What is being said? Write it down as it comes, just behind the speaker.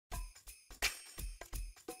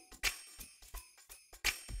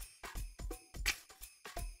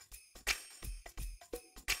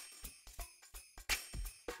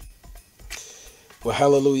Well,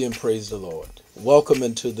 hallelujah and praise the Lord. Welcome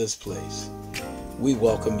into this place. We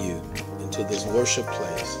welcome you into this worship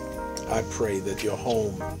place. I pray that your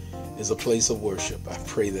home is a place of worship. I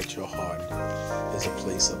pray that your heart is a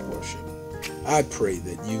place of worship. I pray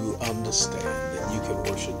that you understand that you can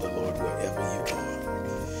worship the Lord wherever you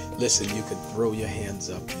are. Listen, you can throw your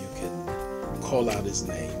hands up. You can call out his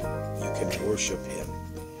name. You can worship him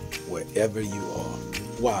wherever you are.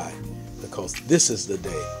 Why? Because this is the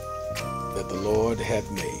day that the Lord hath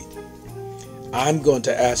made. I'm going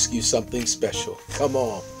to ask you something special. Come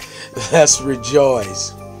on. Let's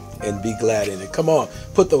rejoice and be glad in it. Come on.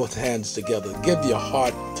 Put those hands together. Give your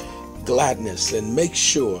heart gladness and make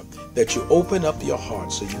sure that you open up your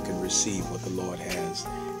heart so you can receive what the Lord has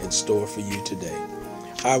in store for you today.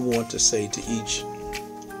 I want to say to each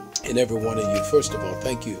and every one of you, first of all,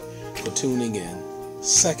 thank you for tuning in.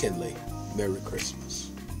 Secondly, Merry Christmas.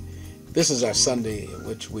 This is our Sunday in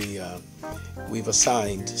which we've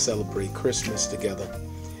assigned to celebrate Christmas together,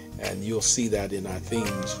 and you'll see that in our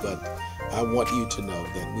themes. But I want you to know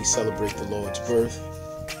that we celebrate the Lord's birth,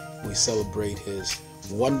 we celebrate his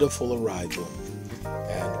wonderful arrival,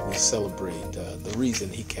 and we celebrate the reason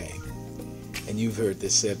he came. And you've heard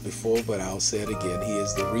this said before, but I'll say it again. He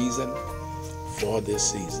is the reason for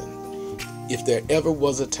this season. If there ever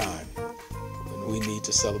was a time when we need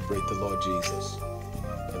to celebrate the Lord Jesus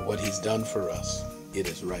and what he's done for us, it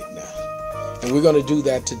is right now. And we're going to do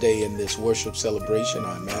that today in this worship celebration.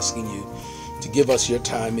 I'm asking you to give us your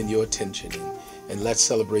time and your attention, and let's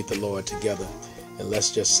celebrate the Lord together, and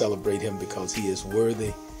let's just celebrate him because he is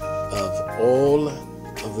worthy of all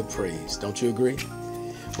of the praise. Don't you agree?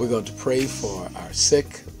 We're going to pray for our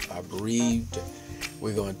sick, our bereaved.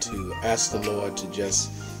 We're going to ask the Lord to just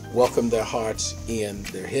welcome their hearts in.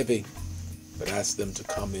 They're heavy, but ask them to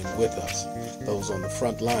come in with us. Those on the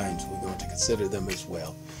front lines, we're going to consider them as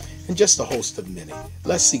well. And just a host of many.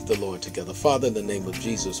 Let's seek the Lord together. Father, in the name of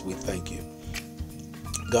Jesus, we thank you.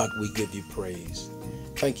 God, we give you praise.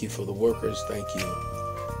 Thank you for the workers. Thank you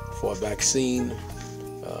for a vaccine,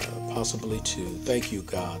 possibly two. Thank you,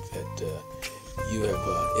 God, that you have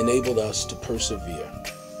enabled us to persevere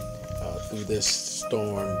through this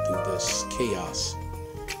storm, through this chaos,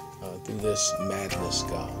 through this madness,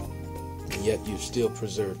 God. And yet you've still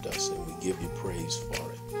preserved us, and we give you praise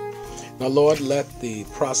for it. Now, Lord, let the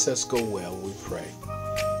process go well, we pray.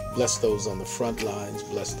 Bless those on the front lines.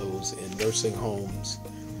 Bless those in nursing homes.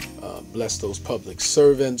 Bless those public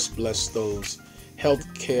servants. Bless those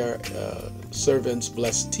healthcare servants.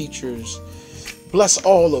 Bless teachers. Bless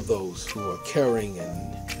all of those who are caring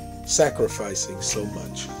and sacrificing so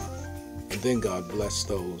much. And then, God, bless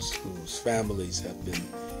those whose families have been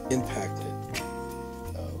impacted,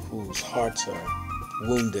 whose hearts are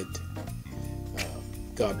wounded.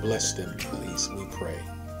 God, bless them, please, we pray,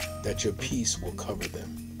 that your peace will cover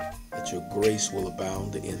them, that your grace will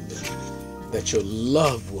abound in them, that your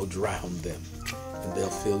love will drown them, and they'll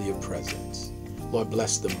feel your presence. Lord,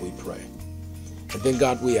 bless them, we pray. And then,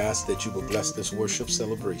 God, we ask that you will bless this worship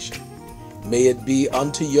celebration. May it be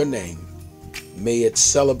unto your name. May it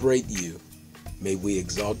celebrate you. May we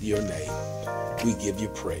exalt your name. We give you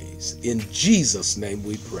praise. In Jesus' name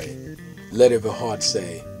we pray. Let every heart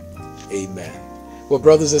say, amen. Well,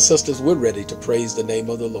 brothers and sisters, we're ready to praise the name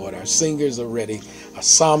of the Lord. Our singers are ready. Our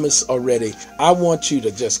psalmists are ready. I want you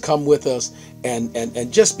to just come with us and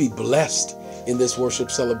just be blessed in this worship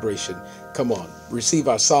celebration. Come on, receive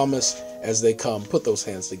our psalmists as they come. Put those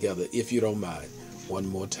hands together, if you don't mind, one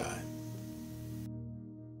more time.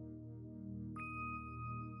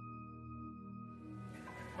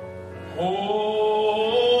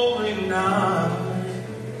 Holy night.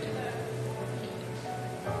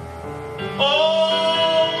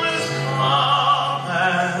 All is calm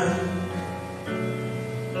and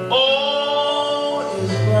all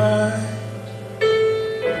is bright.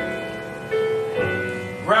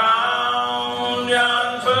 Round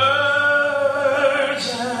yon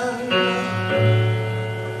virgin,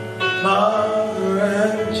 mother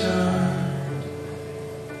and child,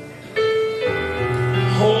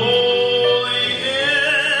 holy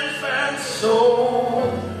infant soul,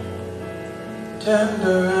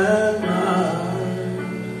 tender and mild,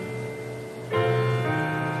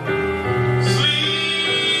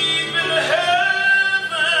 sleep in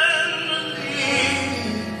heavenly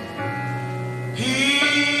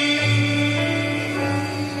peace,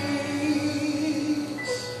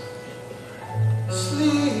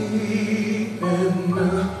 sleep in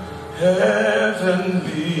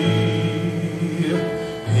heavenly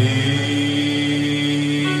peace.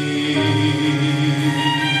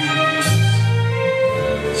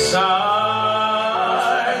 Silent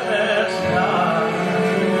night,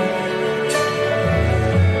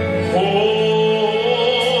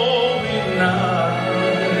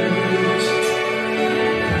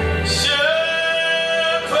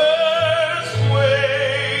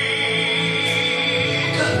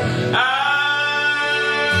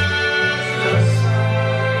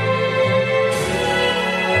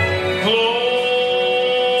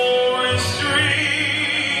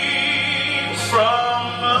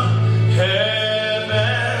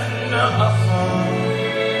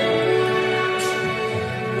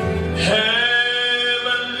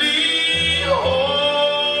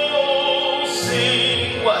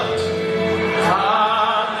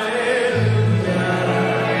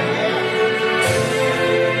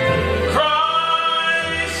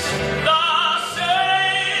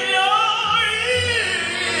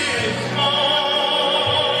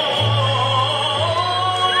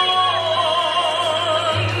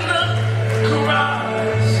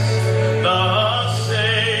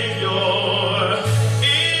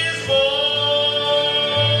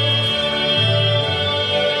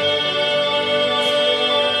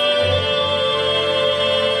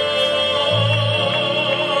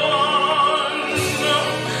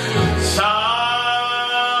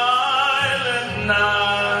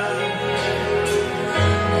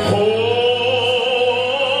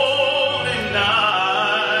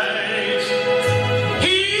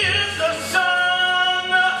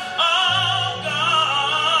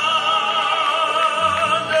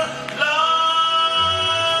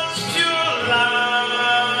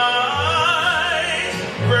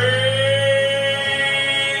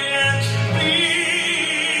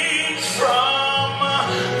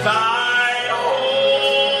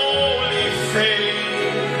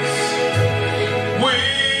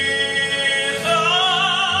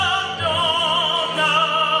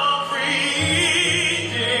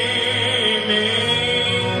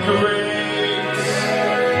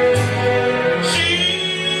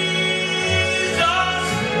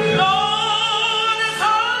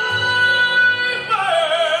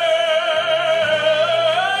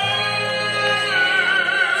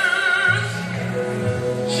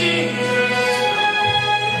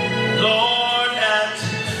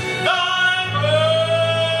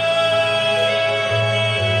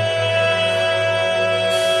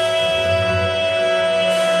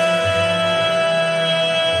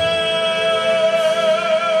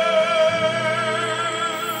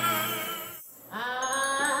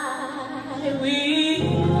 will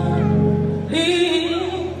lift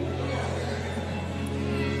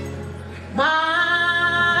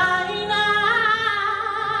mine eyes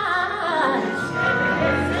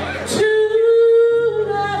to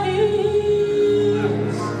the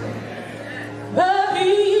hills, the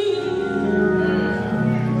hills,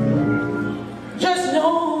 just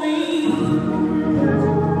knowing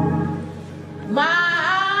my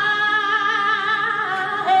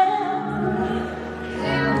help,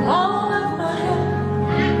 all of my help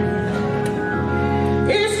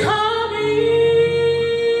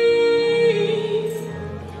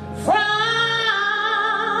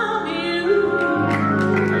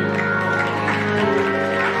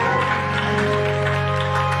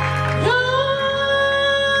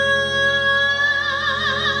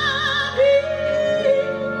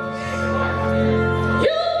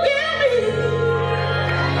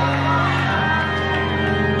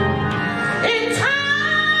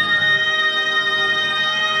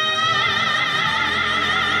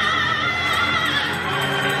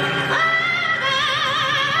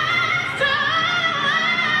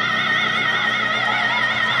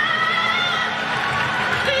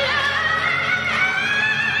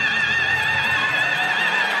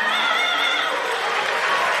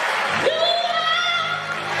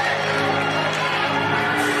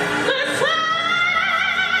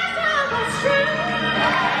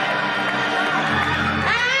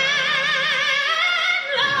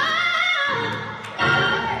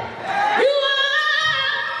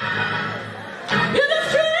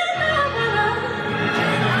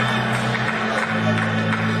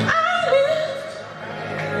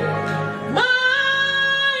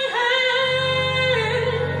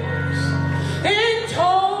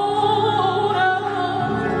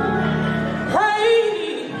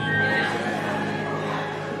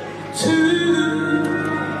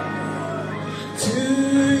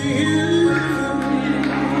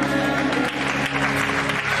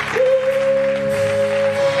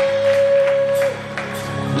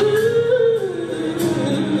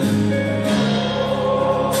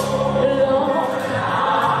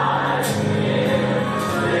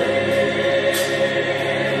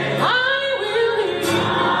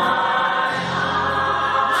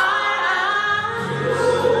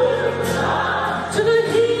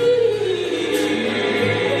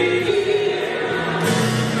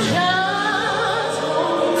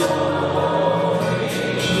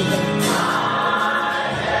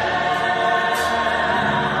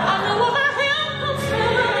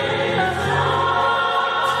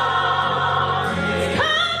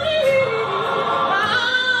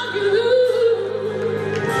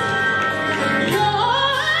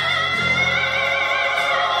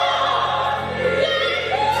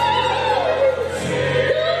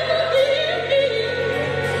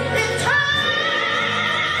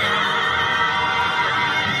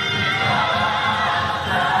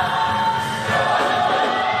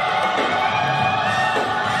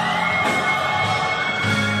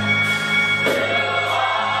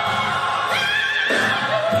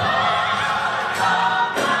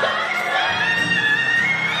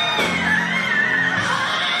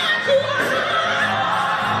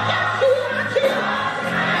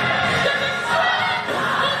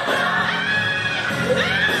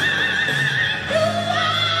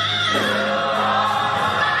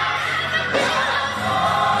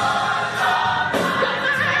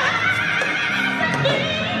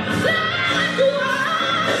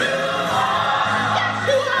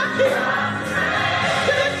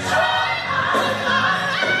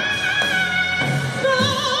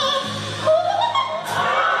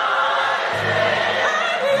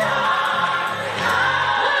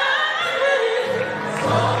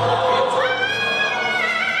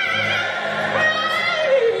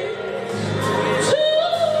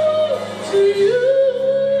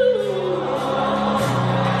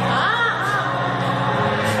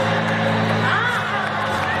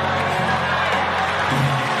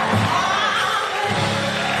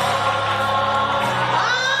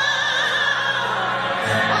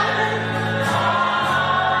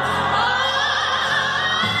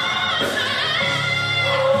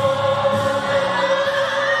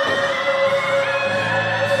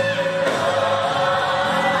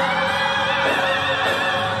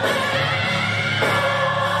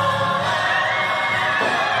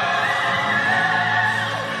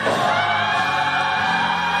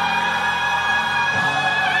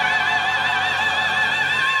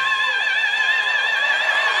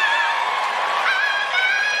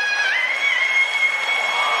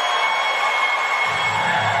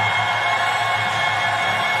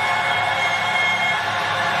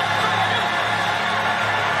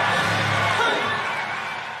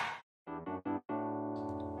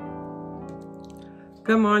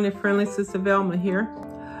Good morning, friendly Sister Velma here.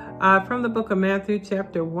 From the book of Matthew,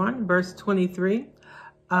 chapter 1, verse 23.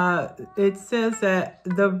 It says that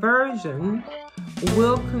the virgin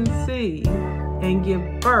will conceive and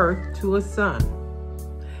give birth to a son,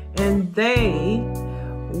 and they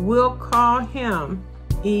will call him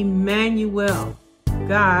Emmanuel,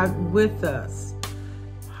 God with us.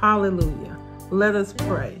 Hallelujah. Let us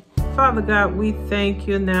pray. Father God, we thank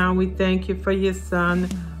you now. We thank you for your son.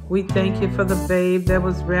 We thank you for the babe that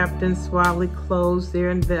was wrapped in swaddling clothes there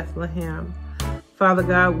in Bethlehem. Father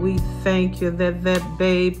God, we thank you that that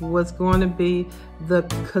babe was going to be the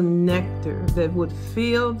connector that would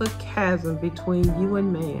fill the chasm between you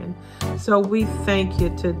and man. So we thank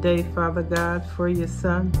you today, Father God, for your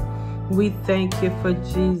son. We thank you for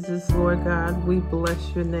Jesus, Lord God. We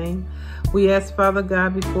bless your name. We ask, Father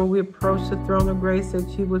God, before we approach the throne of grace, that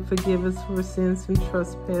you would forgive us for sins and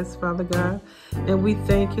trespass, Father God. And we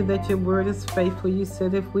thank you that your word is faithful. You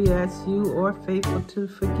said if we ask, you are faithful to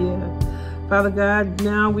forgive. Father God,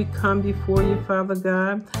 now we come before you, Father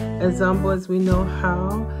God, as humble as we know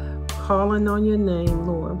how, calling on your name,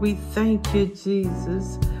 Lord. We thank you,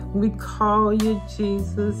 Jesus. We call you,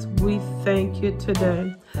 Jesus. We thank you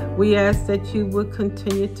today. We ask that you would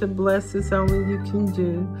continue to bless as only you can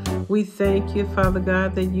do. We thank you, Father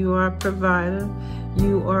God, that you are a provider.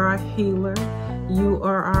 You are our healer. You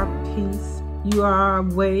are our peace. You are our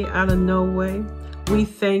way out of no way. We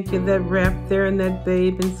thank you that wrapped there in that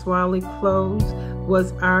babe in swaddling clothes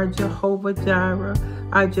was our Jehovah Jireh,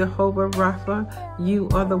 our Jehovah Rapha. You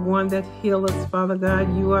are the one that heals us, Father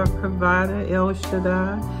God. You are a provider, El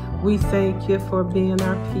Shaddai. We thank you for being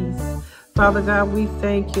our peace. Father God, we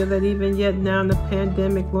thank you that even yet now in the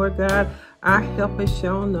pandemic, Lord God, our help has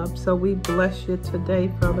shown up. So we bless you today,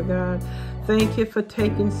 Father God. Thank you for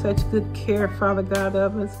taking such good care, Father God,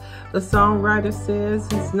 of us. The songwriter says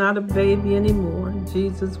he's not a baby anymore.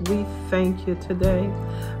 Jesus, we thank you today.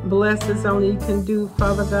 Bless as only you can do,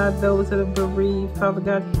 Father God, those that are bereaved. Father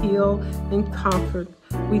God, heal and comfort.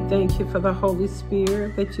 We thank you for the Holy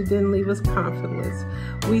Spirit, that you didn't leave us comfortless.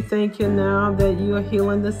 We thank you now that you are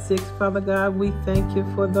healing the sick, Father God. We thank you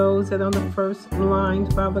for those that are on the first line,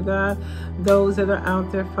 Father God, those that are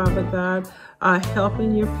out there, Father God,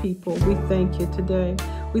 helping your people. We thank you today.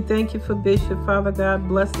 We thank you for Bishop, Father God.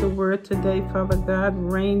 Bless the word today, Father God.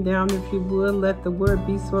 Rain down, if you would. Let the word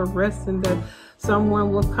be so arresting that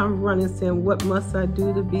someone will come running saying, what must I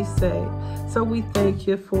do to be saved? So we thank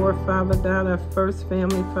you for, Father God, our first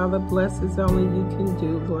family. Father, bless as only you can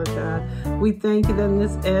do, Lord God. We thank you that in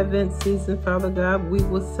this Advent season, Father God, we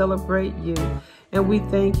will celebrate you. And we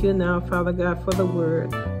thank you now, Father God, for the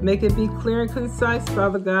word. Make it be clear and concise,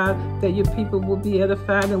 Father God, that your people will be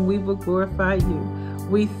edified and we will glorify you.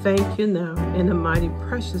 We thank you now. In the mighty,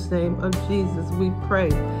 precious name of Jesus, we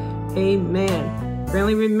pray. Amen.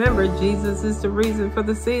 Friendly, remember, Jesus is the reason for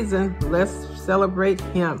the season. Let's celebrate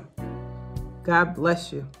him. God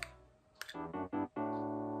bless you.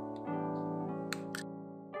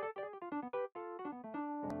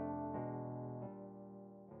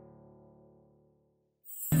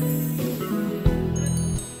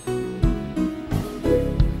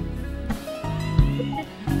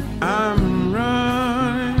 I'm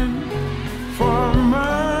running for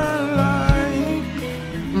my life,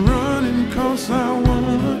 running 'cause I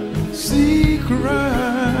wanna see Christ.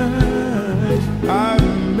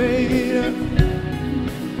 I've made up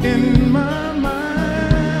in my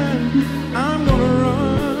mind, I'm gonna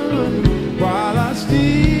run while I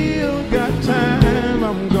still got time.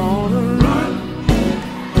 I'm gonna run,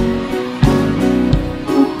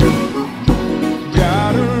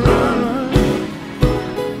 gotta run.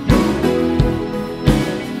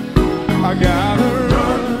 I gotta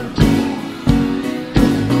run.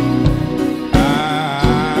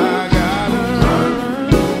 I gotta run.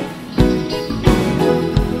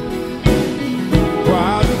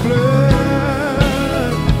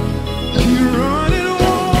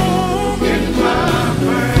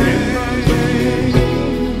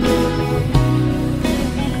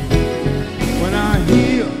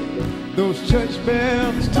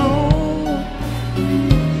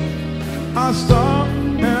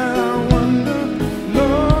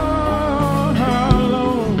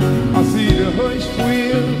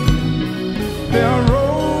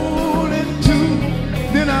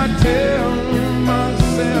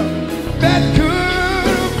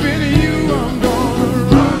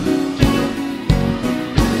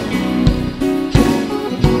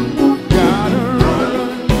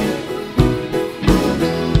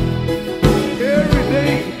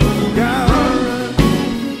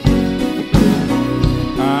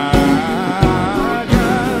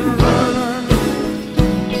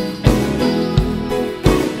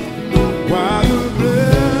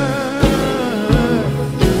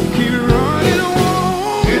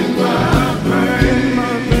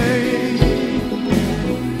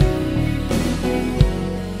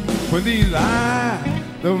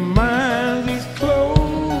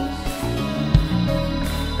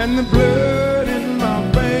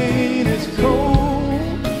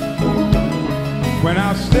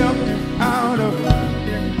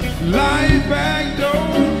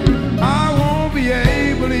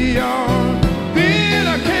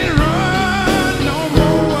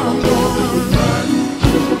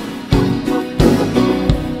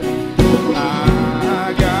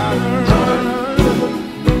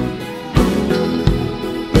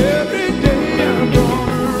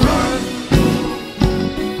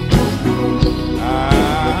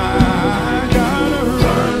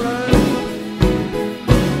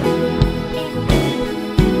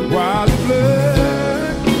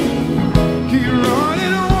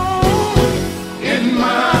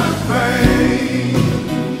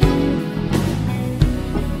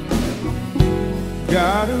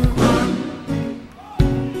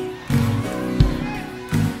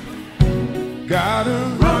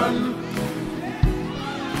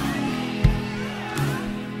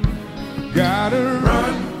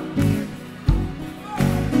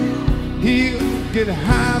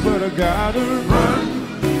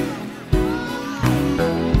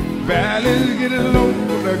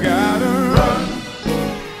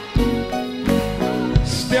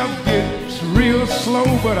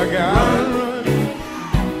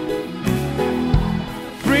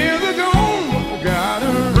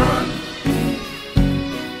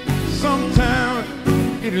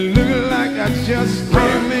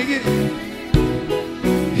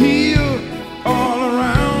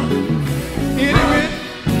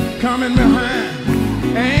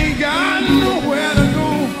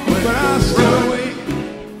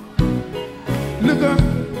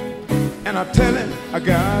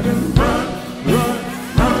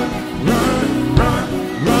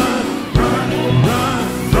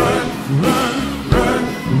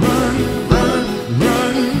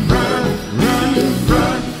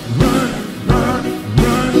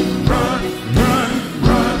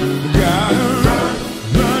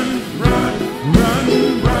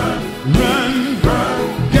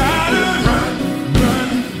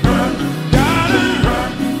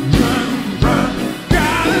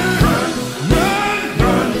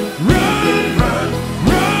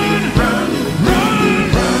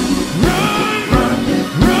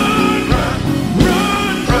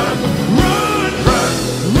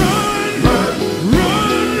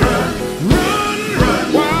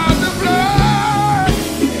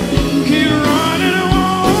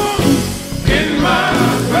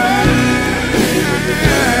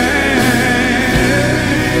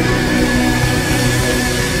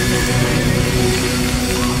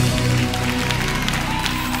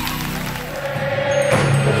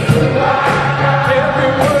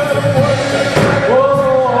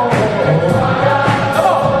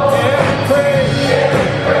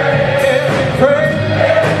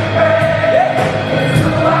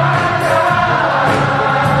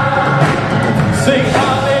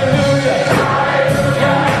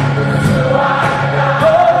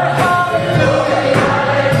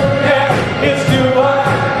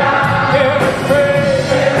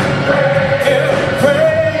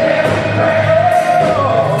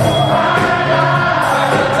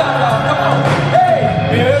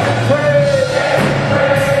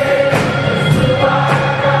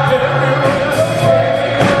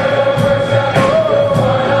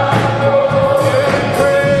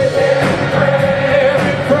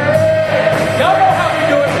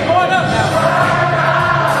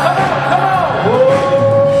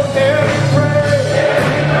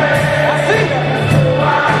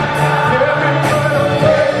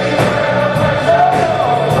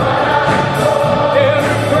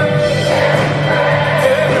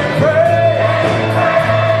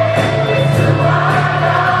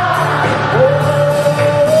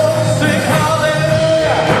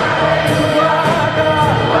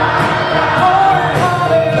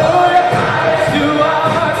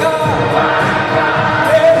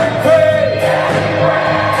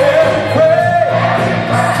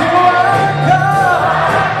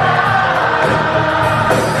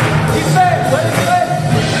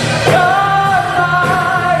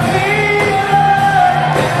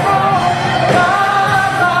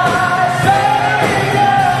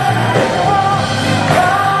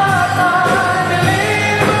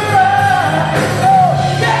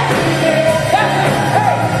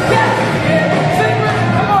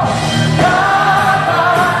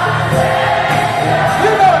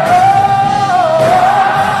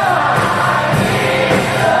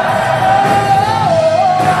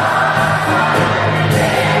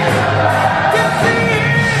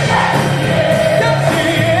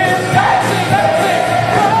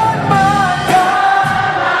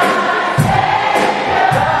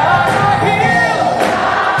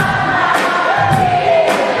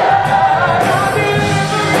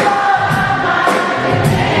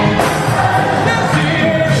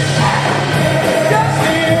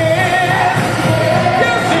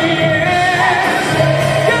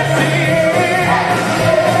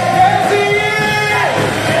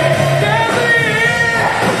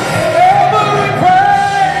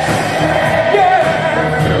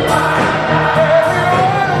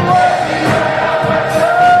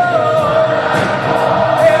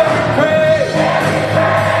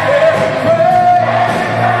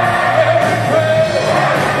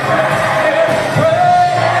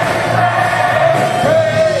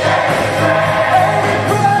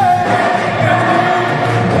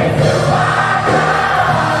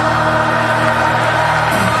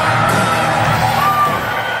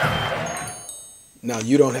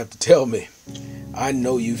 don't have to tell me. I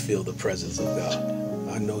know you feel the presence of God.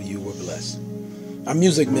 I know you were blessed. Our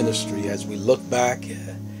music ministry, as we look back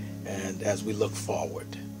and as we look forward,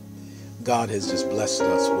 God has just blessed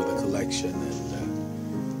us with a collection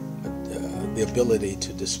and the ability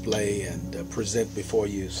to display and present before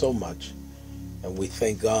you so much. And we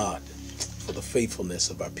thank God for the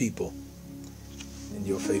faithfulness of our people and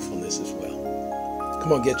your faithfulness as well.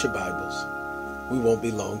 Come on, get your Bibles. We won't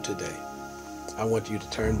be long today. I want you to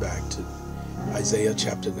turn back to Isaiah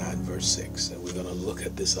chapter 9, verse 6, and we're going to look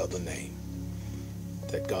at this other name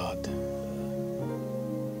that God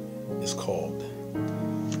is called.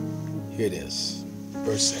 Here it is,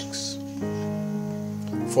 verse 6.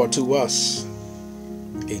 For to us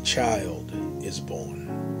a child is born.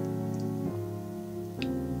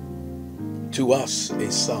 To us a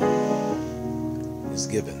son is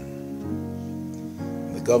given.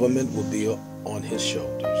 The government will be on his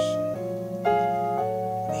shoulders.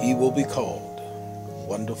 He will be called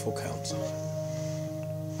Wonderful Counselor,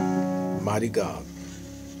 Mighty God,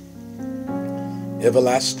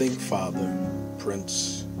 Everlasting Father,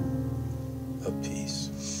 Prince of Peace.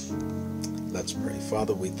 Let's pray.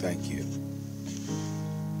 Father, we thank you.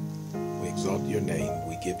 We exalt your name.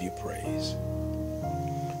 We give you praise.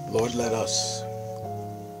 Lord, let us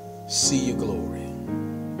see your glory.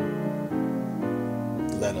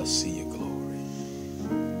 Let us see your glory.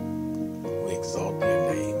 We exalt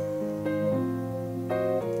your name.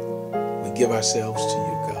 We give ourselves to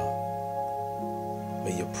you, God.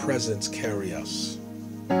 May your presence carry us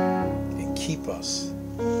and keep us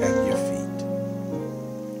at your feet.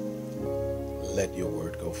 Let your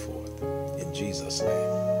word go forth. In Jesus'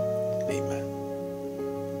 name, amen.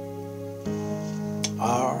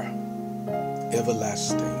 Our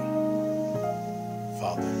everlasting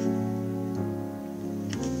Father,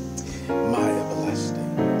 my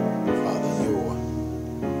everlasting Father, your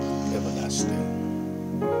everlasting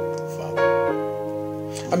Father.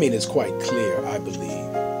 I mean, it's quite clear, I believe,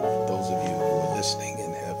 for those of you who are listening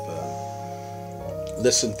and have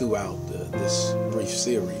listened throughout this brief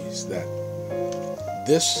series, that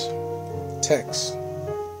this text,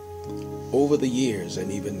 over the years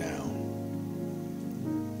and even now,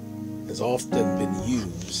 has often been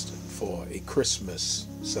used for a Christmas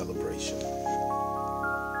celebration.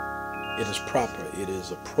 It is proper, it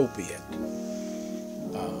is appropriate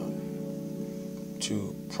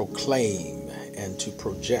to proclaim and to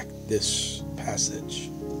project this passage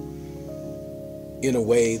in a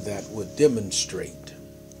way that would demonstrate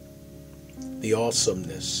the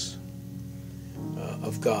awesomeness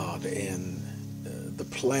of God and the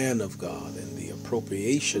plan of God and the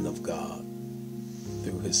appropriation of God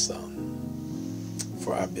through his Son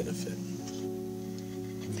for our benefit.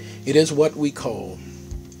 It is what we call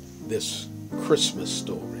this Christmas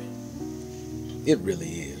story. It really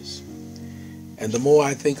is. And the more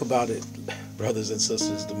I think about it, brothers and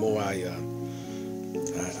sisters, the more I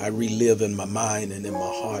relive in my mind and in my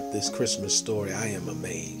heart this Christmas story, I am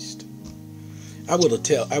amazed. I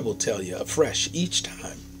will tell you afresh each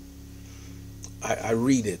time I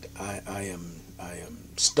read it. I am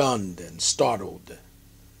stunned and startled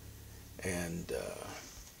and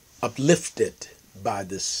uplifted by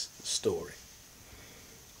this story.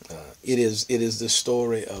 It is the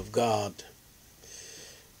story of God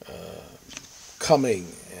coming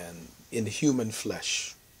and in human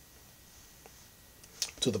flesh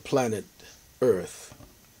to the planet Earth.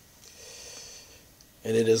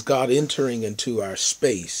 And it is God entering into our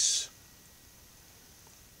space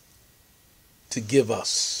to give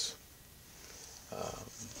us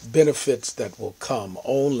benefits that will come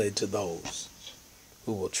only to those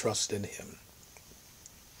who will trust in him.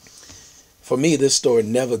 For me, this story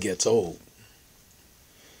never gets old.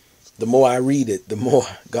 The more I read it, the more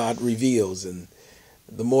God reveals, and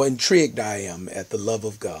the more intrigued I am at the love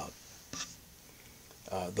of God.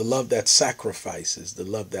 The love that sacrifices, the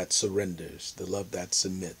love that surrenders, the love that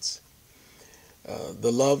submits,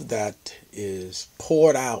 the love that is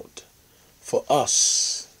poured out for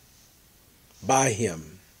us by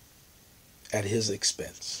him at his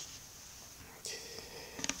expense.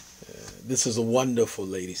 This is a wonderful,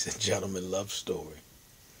 ladies and gentlemen, love story.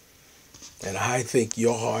 And I think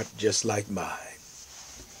your heart, just like mine,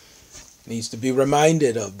 needs to be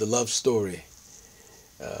reminded of the love story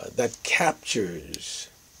that captures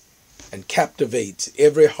and captivates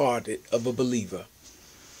every heart of a believer.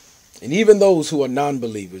 And even those who are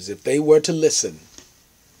non-believers, if they were to listen,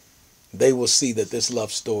 they will see that this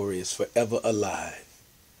love story is forever alive.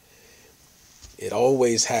 It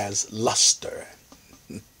always has luster.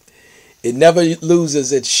 It never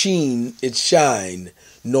loses its sheen, its shine,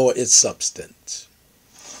 nor its substance.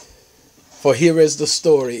 For here is the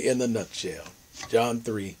story in a nutshell. John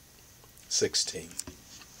 3:16.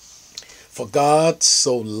 For God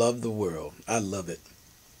so loved the world, I love it,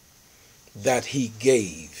 that he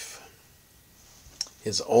gave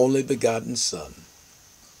his only begotten Son,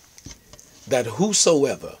 that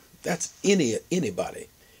whosoever, that's anybody,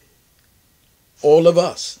 all of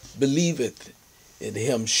us, believeth in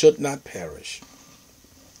him should not perish,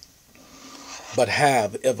 but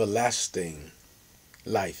have everlasting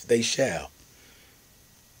life. They shall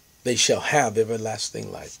have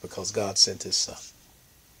everlasting life because God sent his Son.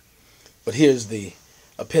 But here's the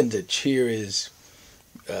appendage. Here is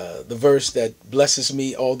the verse that blesses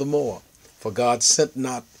me all the more. For God sent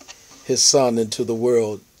not his Son into the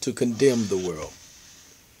world to condemn the world,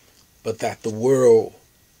 but that the world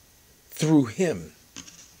through him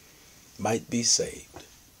might be saved.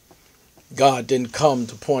 God didn't come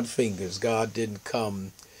to point fingers. God didn't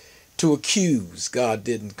come to accuse. God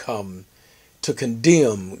didn't come to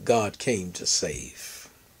condemn. God came to save.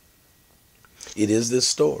 It is this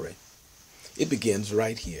story. It begins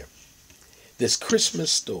right here. This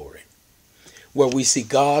Christmas story where we see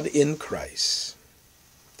God in Christ,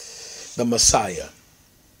 the Messiah.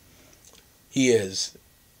 He is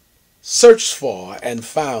searched for and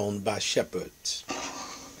found by shepherds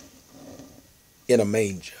in a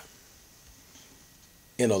manger,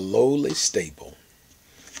 in a lowly stable.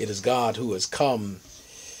 It is God who has come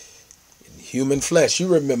in human flesh. You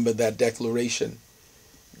remember that declaration.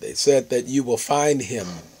 They said that you will find him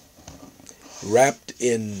wrapped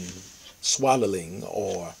in swaddling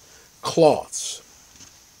or cloths.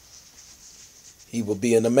 He will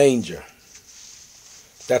be in a manger.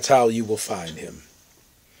 That's how you will find him.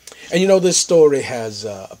 And you know, this story has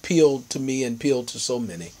appealed to me and appealed to so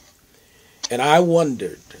many. And I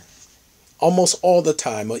wondered almost all the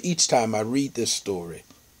time, or each time I read this story,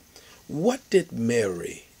 what did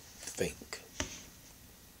Mary think?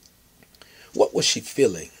 What was she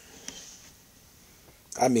feeling?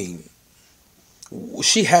 I mean,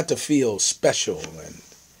 she had to feel special and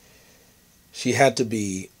she had to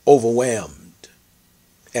be overwhelmed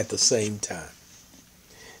at the same time.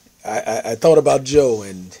 I thought about Joe,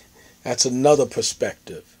 and that's another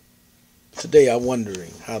perspective. Today I'm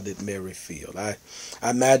wondering, how did Mary feel? I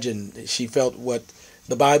imagine she felt what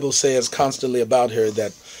the Bible says constantly about her,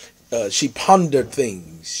 that she pondered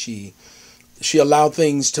things. She allowed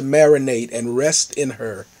things to marinate and rest in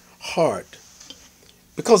her heart,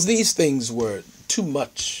 because these things were too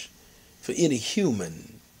much for any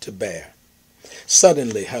human to bear.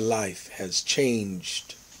 Suddenly her life has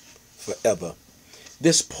changed forever.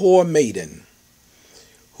 This poor maiden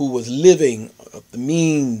who was living of the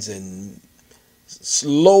means and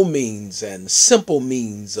low means and simple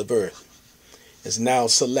means of earth is now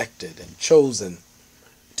selected and chosen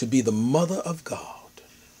to be the mother of God.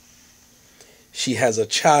 She has a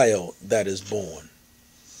child that is born.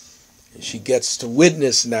 And she gets to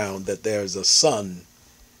witness now that there's a son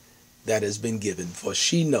that has been given, for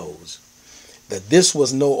she knows that this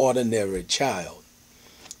was no ordinary child.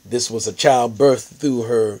 This was a child birthed through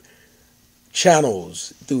her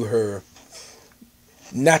channels, through her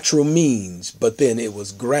natural means, but then it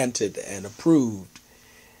was granted and approved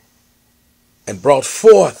and brought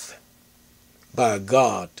forth by a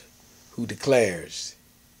God who declares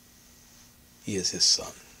he is his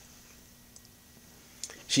son.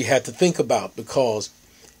 She had to think about, because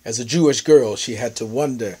as a Jewish girl, she had to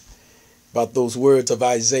wonder about those words of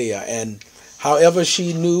Isaiah, and however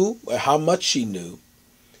she knew, or how much she knew,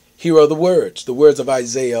 here are the words. The words of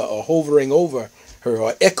Isaiah are hovering over her,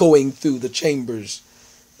 or echoing through the chambers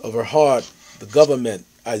of her heart. The government,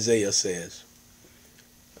 Isaiah says,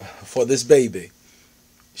 for this baby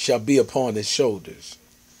shall be upon his shoulders.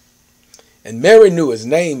 And Mary knew his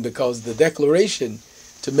name, because the declaration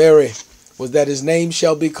to Mary was that his name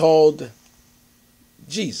shall be called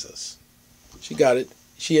Jesus. She got it,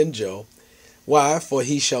 she and Joe. Why? For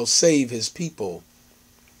he shall save his people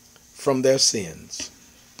from their sins.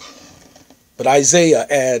 But Isaiah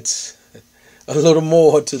adds a little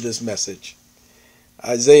more to this message.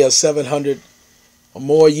 Isaiah, 700 or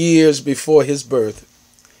more years before his birth,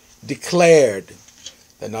 declared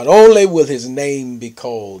that not only will his name be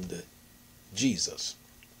called Jesus,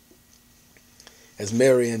 as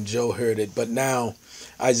Mary and Joe heard it, but now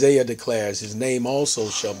Isaiah declares his name also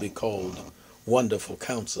shall be called Wonderful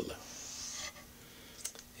Counselor.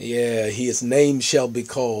 Yeah, his name shall be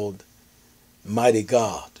called Mighty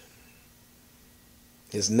God.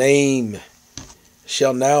 His name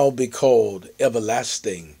shall now be called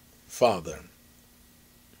Everlasting Father.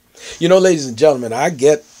 You know, ladies and gentlemen, I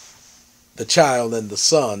get the child and the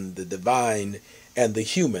son, the divine and the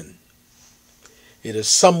human. It is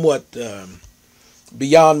somewhat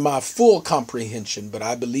beyond my full comprehension, but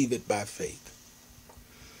I believe it by faith.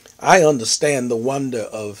 I understand the wonder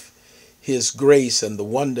of his grace and the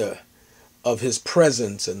wonder of his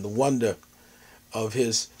presence and the wonder of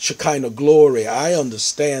his Shekinah glory. I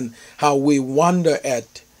understand how we wonder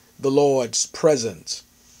at the Lord's presence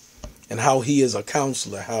and how he is a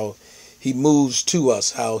counselor, how he moves to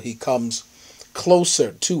us, how he comes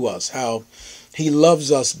closer to us, how he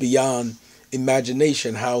loves us beyond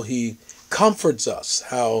imagination, how he comforts us,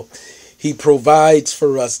 how he provides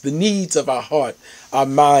for us the needs of our heart, our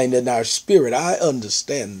mind, and our spirit. I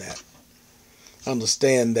understand that.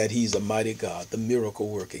 Understand that he's a mighty God, the miracle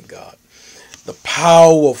working God, the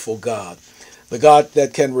powerful God, the God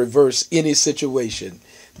that can reverse any situation,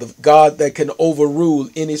 the God that can overrule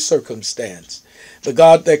any circumstance, the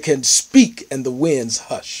God that can speak and the winds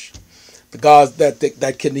hush, the God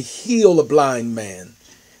that can heal a blind man,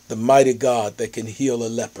 the mighty God that can heal a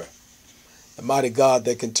leper, the mighty God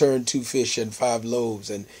that can turn 2 fish and 5 loaves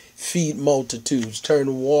and feed multitudes,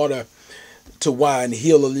 turn water to wine,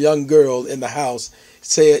 heal a young girl in the house,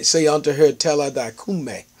 say unto her, tell her thy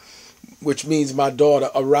kume, which means my daughter,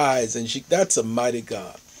 arise. And that's a mighty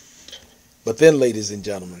God. But then, ladies and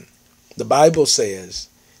gentlemen, the Bible says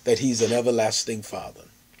that he's an everlasting Father,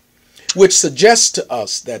 which suggests to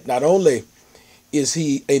us that not only is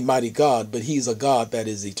he a mighty God, but he's a God that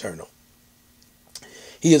is eternal.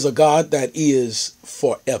 He is a God that is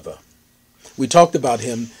forever. We talked about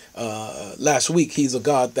him last week. He's a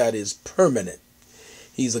God that is permanent.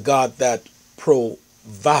 He's a God that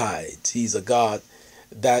provides. He's a God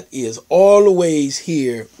that is always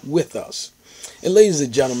here with us. And ladies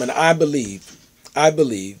and gentlemen, I believe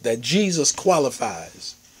that Jesus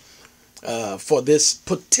qualifies for this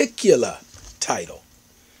particular title.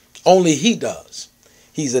 Only he does.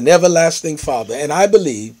 He's an everlasting Father. And I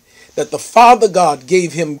believe that the Father God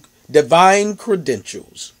gave him divine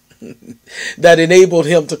credentials that enabled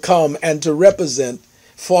him to come and to represent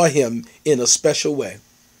for him in a special way.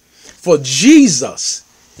 For Jesus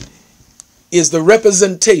is the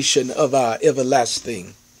representation of our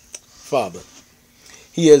everlasting Father.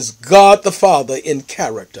 He is God the Father in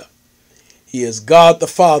character. He is God the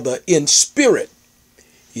Father in spirit.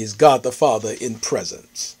 He is God the Father in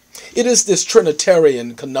presence. It is this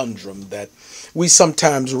Trinitarian conundrum that we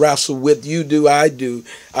sometimes wrestle with. You do, I do.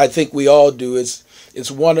 I think we all do.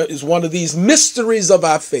 It's one of these mysteries of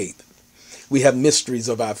our faith. We have mysteries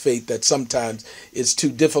of our faith that sometimes it's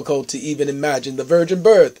too difficult to even imagine. The virgin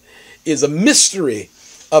birth is a mystery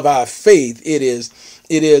of our faith. It is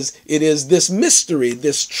this mystery,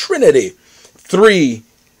 this Trinity, 3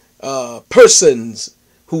 persons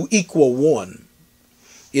who equal one.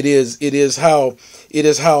 It is how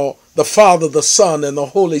the Father, the Son, and the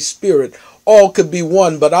Holy Spirit all could be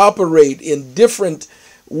one, but operate in different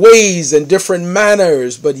ways and different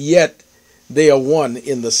manners, but yet they are one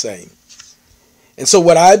in the same. And so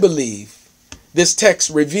what I believe this text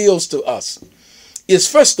reveals to us is,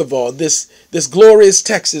 first of all, this glorious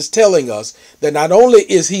text is telling us that not only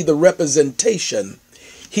is he the representation,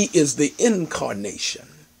 he is the incarnation.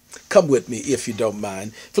 Come with me if you don't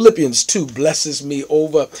mind. Philippians 2 blesses me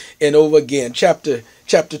over and over again. Chapter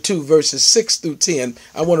 2, verses 6 through 10.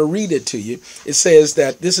 I want to read it to you. It says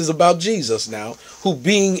that this is about Jesus now, who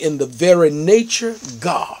being in the very nature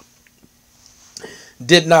God,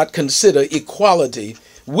 did not consider equality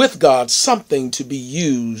with God something to be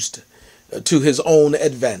used to his own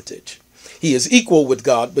advantage. He is equal with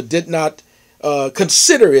God, but did not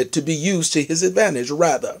consider it to be used to his advantage.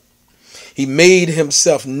 Rather, he made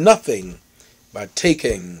himself nothing by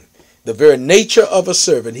taking the very nature of a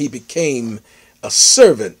servant. He became a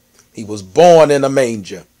servant. He was born in a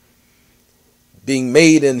manger, being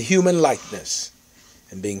made in human likeness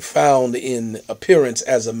and being found in appearance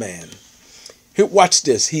as a man. Here, watch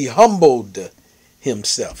this. He humbled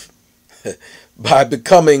himself by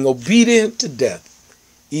becoming obedient to death,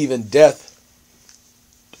 even death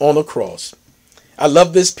on a cross. I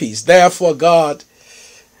love this piece. Therefore, God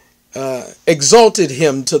exalted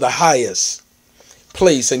him to the highest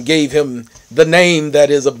place and gave him the name that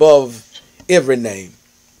is above every name.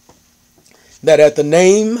 That at the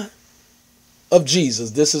name of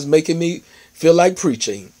Jesus, this is making me feel like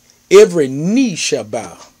preaching, every knee shall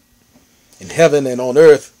bow in heaven and on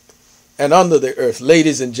earth and under the earth.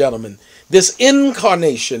 Ladies and gentlemen, this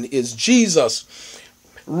incarnation is Jesus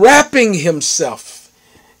wrapping himself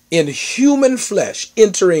in human flesh,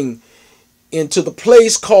 entering into the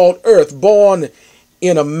place called earth, born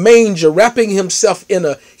in a manger, wrapping himself in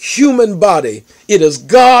a human body. It is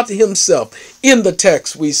God himself. In the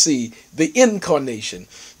text we see the incarnation.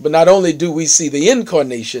 But not only do we see the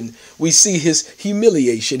incarnation, we see his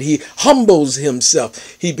humiliation. He humbles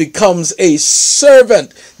himself. He becomes a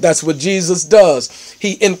servant. That's what Jesus does.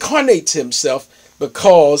 He incarnates himself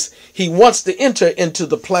because he wants to enter into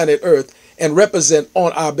the planet Earth and represent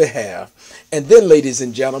on our behalf. And then, ladies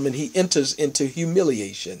and gentlemen, he enters into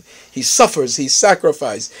humiliation. He suffers, he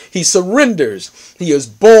sacrifices, he surrenders. He is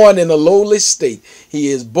born in a lowly state. He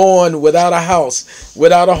is born without a house,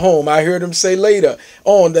 without a home. I heard him say later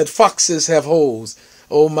on that foxes have holes.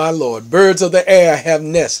 Oh, my Lord. Birds of the air have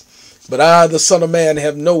nests, but I, the Son of Man,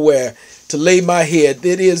 have nowhere to lay my head.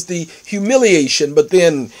 It is the humiliation, but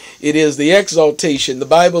then it is the exaltation. The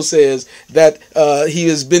Bible says that he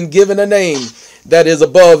has been given a name that is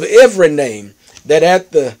above every name, that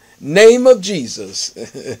at the name of Jesus,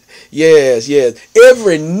 yes,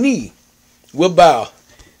 every knee will bow.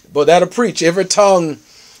 But that'll preach, every tongue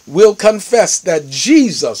will confess that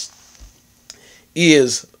Jesus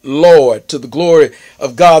is Lord, to the glory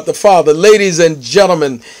of God the Father. Ladies and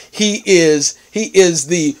gentlemen, he is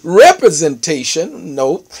the representation.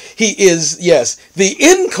 No, he is, yes, the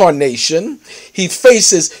incarnation. He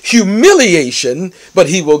faces humiliation, but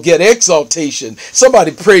he will get exaltation. Somebody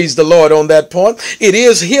praise the Lord on that point. It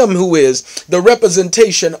is him who is the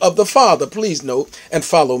representation of the Father. Please note and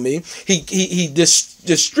follow me. He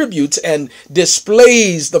distributes and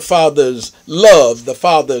displays the Father's love, the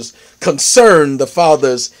Father's concern, the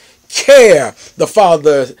Father's care, the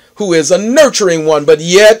Father who is a nurturing one. But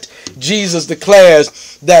yet Jesus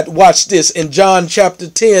declares that, watch this, in John chapter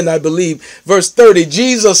 10, I believe, verse 30,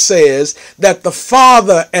 Jesus says that the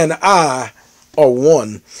Father and I are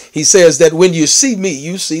one. He says that when you see me,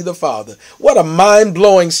 you see the Father. What a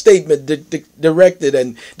mind-blowing statement directed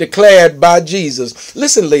and declared by Jesus.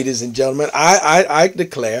 Listen, ladies and gentlemen, I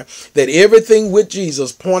declare that everything with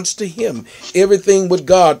Jesus points to him. Everything with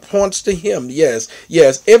God points to him. Yes,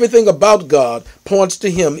 everything about God points to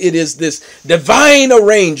him. It is this divine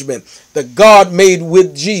arrangement that God made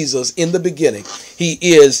with Jesus in the beginning. He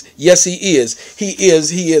is, yes, he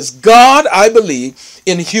is God, I believe,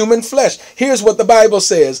 in human flesh. Here's what the Bible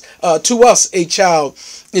says. To us a child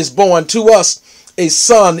is born. To us a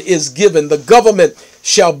son is given. The government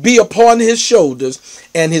shall be upon his shoulders,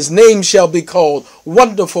 and his name shall be called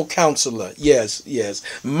Wonderful Counselor. Yes.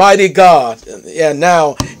 Mighty God. And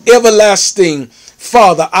now Everlasting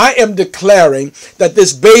Father. I am declaring that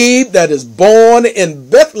this babe that is born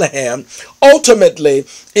in Bethlehem ultimately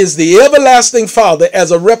is the everlasting Father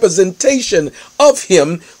as a representation of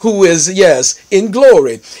him who is, yes, in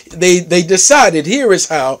glory. They decided, here is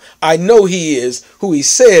how I know he is who he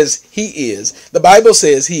says he is. The Bible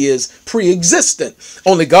says he is pre-existent.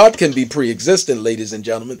 Only God can be pre-existent, ladies and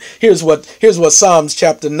gentlemen. Here's what Psalms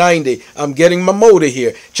chapter 90, I'm getting my motor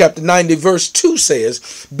here. Chapter 90 verse 2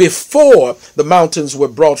 says, before the mountains were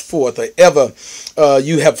brought forth, or ever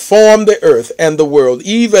you have formed the earth and the world,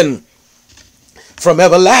 even from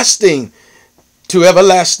everlasting to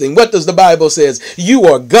everlasting. What does the Bible says? You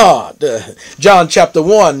are God. John chapter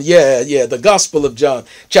 1, the Gospel of John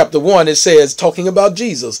chapter 1, it says, talking about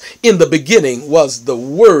Jesus, in the beginning was the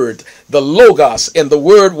Word, the Logos, and the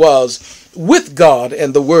Word was with God,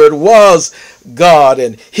 and the Word was God,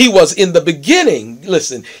 and he was in the beginning.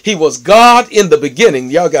 Listen, he was God in the beginning.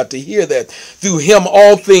 Y'all got to hear that. Through him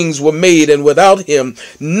all things were made, and without him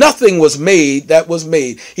nothing was made that was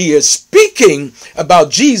made. He is speaking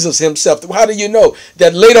about Jesus himself. How do you know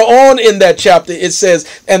that? Later on in that chapter it says,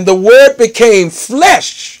 and the Word became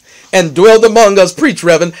flesh and dwelled among us. Preach,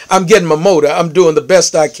 Reverend. I'm getting my motor. I'm doing the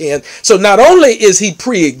best I can. So not only is he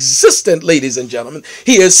pre-existent, ladies and gentlemen,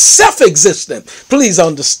 he is self-existent. Please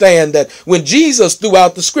understand that when Jesus,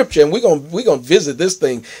 throughout the scripture, and we're gonna visit this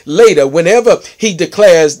thing later, whenever he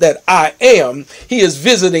declares that I am, he is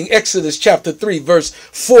visiting Exodus chapter 3 verse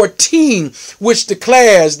 14, which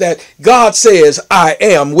declares that God says I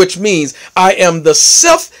am, which means I am the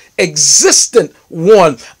self-existent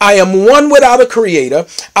one. I am one without a creator.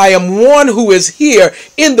 I am one who is here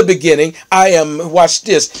in the beginning. I am, watch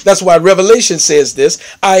this, that's why Revelation says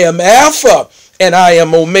this, I am Alpha and I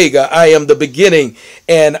am Omega. I am the beginning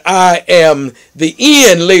and I am the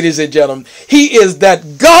end, ladies and gentlemen. He is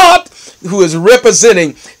that God who is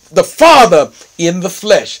representing the Father in the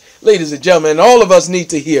flesh. Ladies and gentlemen, all of us need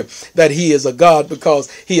to hear that he is a God,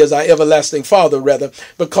 because he is our everlasting Father, rather,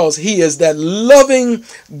 because he is that loving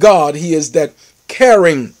God. He is that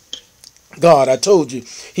caring God. I told you,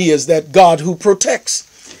 he is that God who protects.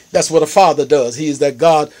 That's what a father does. He is that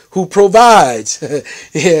God who provides.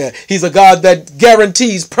 Yeah, he's a God that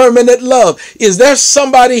guarantees permanent love. Is there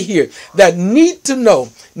somebody here that need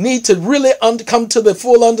to really come to the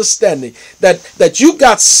full understanding that you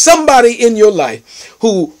got somebody in your life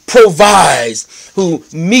who provides, who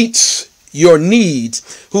meets your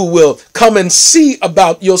needs, who will come and see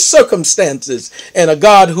about your circumstances, and a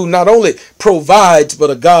God who not only provides, but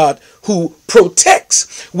a God who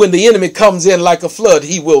protects. When the enemy comes in like a flood,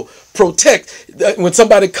 he will protect. When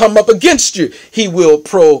somebody come up against you, he will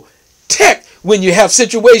protect. When you have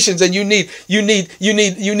situations and you need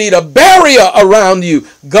a barrier around you,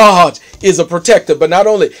 God is a protector. But not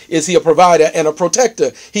only is he a provider and a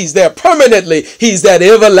protector, he's there permanently. He's that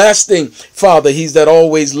everlasting Father. He's that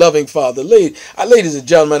always loving Father. Ladies and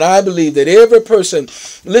gentlemen, I believe that every person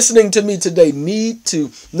listening to me today need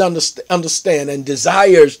to understand and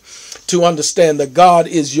desires to understand that God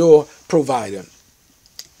is your provider,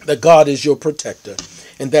 that God is your protector,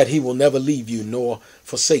 and that he will never leave you nor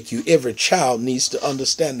forsake you. Every child needs to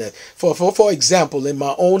understand that. For example, in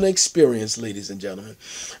my own experience, ladies and gentlemen,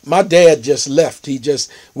 my dad just left. He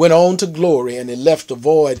just went on to glory, and he left a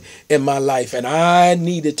void in my life. And I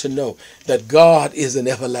needed to know that God is an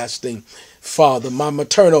everlasting Father. My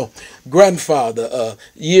maternal grandfather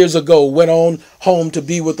years ago went on home to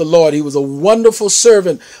be with the Lord. He was a wonderful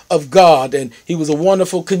servant of God, and he was a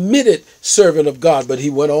wonderful committed servant of God, but he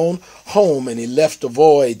went on home and he left a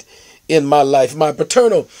void in my life. My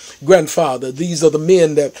paternal grandfather, these are the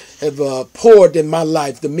men that have poured in my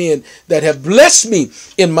life, the men that have blessed me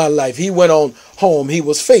in my life. He went on home. He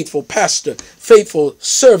was faithful pastor, faithful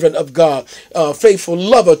servant of God, faithful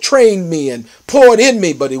lover, trained me and poured in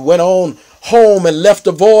me, but he went on home and left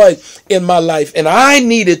a void in my life. And I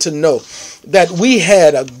needed to know that we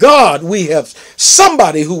had a God, we have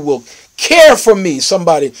somebody who will care for me,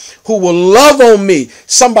 somebody who will love on me,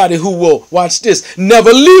 somebody who will, watch this,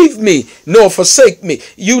 never leave me nor forsake me.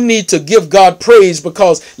 You need to give God praise,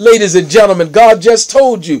 because, ladies and gentlemen, God just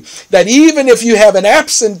told you that even if you have an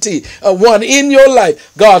absentee one in your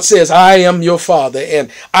life, God says, I am your Father,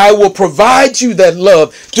 and I will provide you that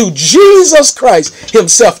love through Jesus Christ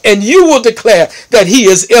himself, and you will declare that he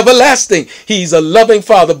is everlasting. He's a loving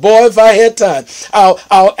Father. Boy, if I had time,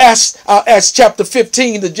 I'll ask chapter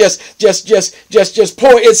 15 to just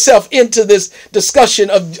pour itself into this discussion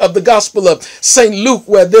of the Gospel of St. Luke,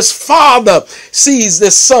 where this father sees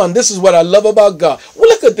this son. This is what I love about God. Well,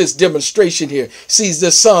 look at this demonstration here. Sees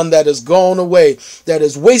this son that has gone away, that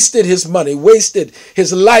has wasted his money, wasted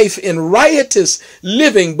his life in riotous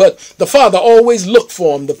living, but the father always looked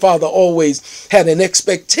for him. The father always had an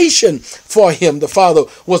expectation for him. The father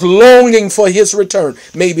was longing for his return.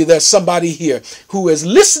 Maybe there's somebody here who is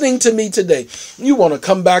listening to me today. You want to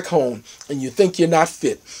come back home and you think you're not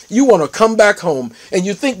fit. You want to come back home and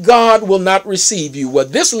you think God will not receive you. Well,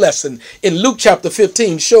 this lesson in Luke chapter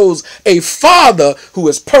 15 shows a father who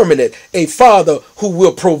is permanent, a father who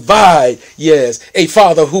will provide, yes, a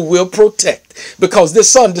father who will protect. Because this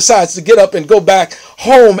son decides to get up and go back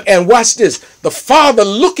home, and watch this. The father,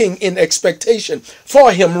 looking in expectation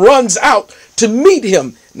for him, runs out to meet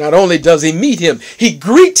him. Not only does he meet him, he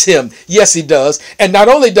greets him. Yes, he does. And not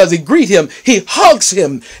only does he greet him, he hugs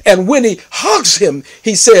him. And when he hugs him,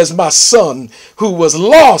 he says, my son who was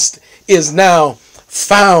lost is now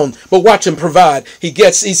found. But watch him provide. He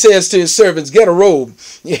says to his servants, get a robe,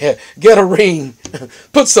 yeah, get a ring,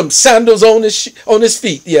 put some sandals on his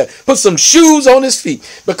feet, yeah, put some shoes on his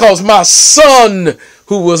feet, because my son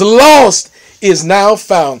who was lost is now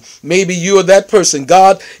found. Maybe you are that person.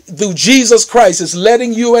 God, through Jesus Christ, is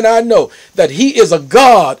letting you and I know that he is a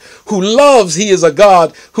God who loves. He is a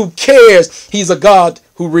God who cares. He's a God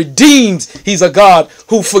who redeems. He's a God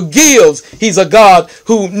who forgives. He's a God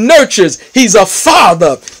who nurtures. He's a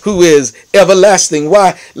Father who is everlasting.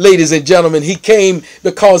 Why, ladies and gentlemen? He came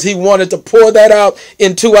because he wanted to pour that out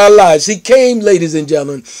into our lives. He came, ladies and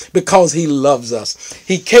gentlemen, because he loves us.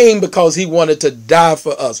 He came because he wanted to die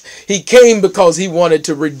for us. He came because he wanted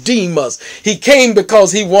to redeem us. He came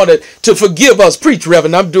because he wanted to forgive us. Preach,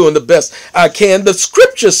 Reverend. I'm doing the best I can. The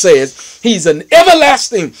scripture says he's an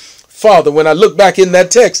everlasting Father. When I look back in that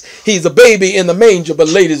text, he's a baby in the manger, but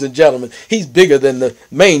ladies and gentlemen, he's bigger than the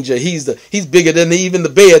manger. He's bigger than even the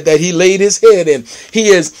bed that he laid his head in. He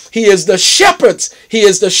is the shepherd's. He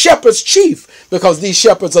is the shepherd's chief, because these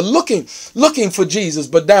shepherds are looking for Jesus,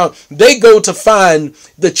 but now they go to find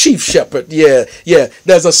the chief shepherd. Yeah.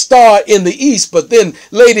 There's a star in the east, but then,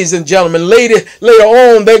 ladies and gentlemen, later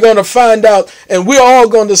on, they're going to find out, and we're all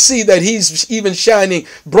going to see that he's even shining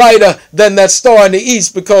brighter than that star in the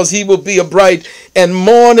east, because he will be a bright and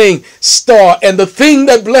morning star. And the thing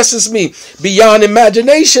that blesses me beyond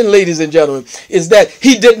imagination, ladies and gentlemen, is that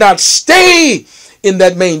he did not stay in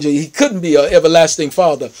that manger. He couldn't be an everlasting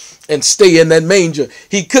father and stay in that manger.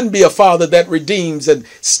 He couldn't be a father that redeems and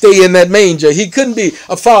stay in that manger. He couldn't be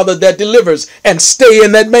a father that delivers and stay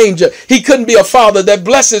in that manger. He couldn't be a father that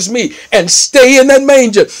blesses me and stay in that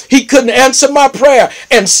manger. He couldn't answer my prayer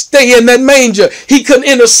and stay in that manger. He couldn't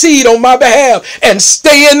intercede on my behalf and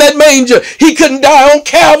stay in that manger. He couldn't die on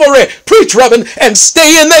Calvary, preach, Reverend, and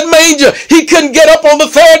stay in that manger. He couldn't get up on the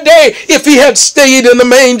third day if he had stayed in the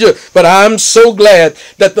manger. But I'm so glad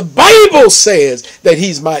that the Bible says that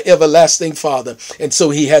he's my everlasting father. And so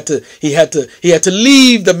he had to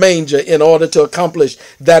leave the manger in order to accomplish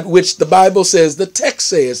that which the Bible says, the text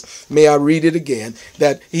says, may I read it again,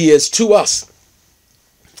 that he is to us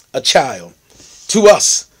a child, to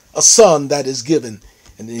us a son that is given,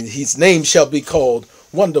 and his name shall be called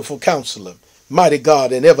Wonderful Counselor, Mighty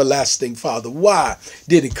God, and Everlasting Father. Why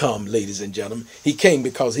did he come, ladies and gentlemen? He came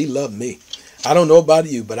because he loved me. I don't know about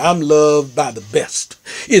you, but I'm loved by the best.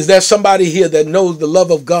 Is there somebody here that knows the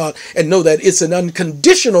love of God and know that it's an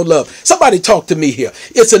unconditional love? Somebody talk to me here.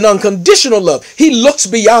 It's an unconditional love. He looks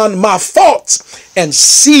beyond my faults and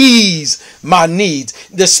sees my needs.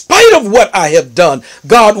 Despite of what I have done,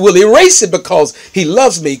 God will erase it because he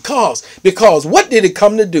loves me. Because what did he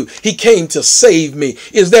come to do? He came to save me.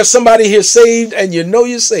 Is there somebody here saved and you know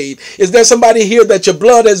you're saved? Is there somebody here that your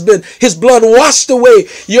blood has been, his blood washed away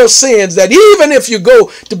your sins, that even if you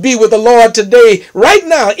go to be with the Lord today, right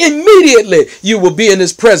now, immediately you will be in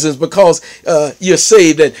his presence because you're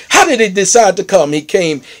saved? And how did he decide to come? He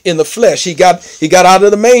came in the flesh. He got out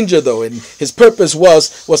of the manger though, and his purpose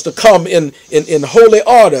was to come in holy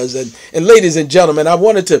orders. And ladies and gentlemen, I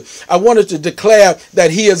wanted to declare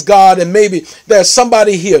that he is God, and maybe there's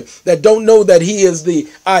somebody here that don't know that he is the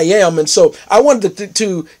I am. And so I wanted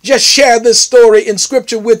to just share this story in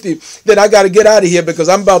scripture with you. That I got to get out of here because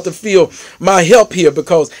I'm about to feel my help here,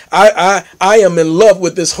 because I am in love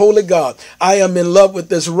with this holy God. I am in love with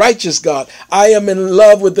this righteous God. I am in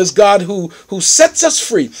love with this God who sets us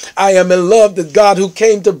free. I am in love with God who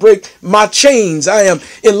came to break my chains. I am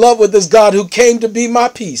in love with this God who came to be my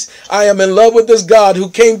peace. I am in love with this God who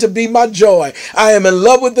came to be my joy. I am in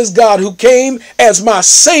love with this God who came as my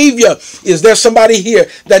Savior. Is there somebody here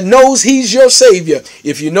that knows he's your Savior?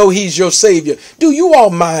 If you know he's your Savior, do you all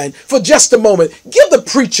mind for just a moment, give the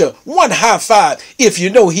preacher one high five if you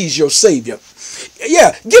know he's your Savior?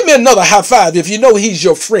 Yeah, give me another high five if you know he's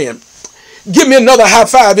your friend. Give me another high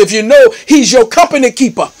five if you know he's your company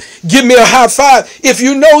keeper. Give me a high five if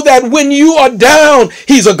you know that when you are down,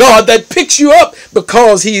 he's a God that picks you up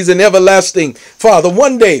because he's an everlasting Father.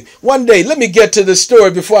 One day, let me get to this story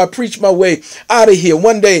before I preach my way out of here.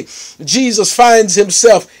 One day, Jesus finds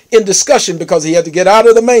himself in discussion because he had to get out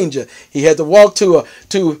of the manger. He had to walk to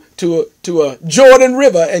a Jordan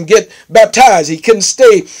River and get baptized. He couldn't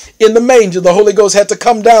stay in the manger. The Holy Ghost had to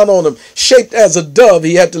come down on him, shaped as a dove.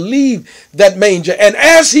 He had to leave that manger. And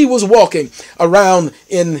as he was walking around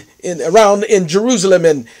in Jerusalem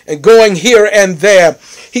and going here and there,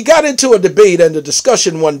 he got into a debate and a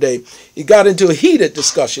discussion one day. He got into a heated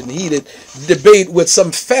debate with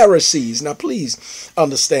some Pharisees. Now, please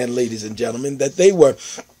understand, ladies and gentlemen, that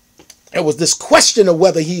there was this question of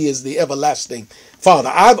whether he is the everlasting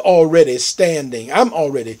Father. I'm already standing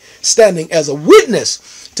as a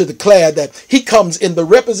witness to declare that he comes in the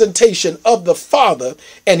representation of the Father,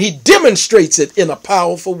 and he demonstrates it in a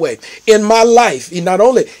powerful way. In my life, not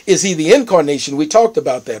only is he the incarnation, we talked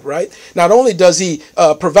about that, right? Not only does he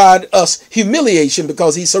provide us humiliation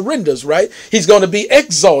because he surrenders, right? He's going to be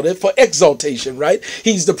exalted for exaltation, right?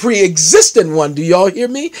 He's the pre-existent one. Do y'all hear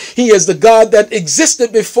me? He is the God that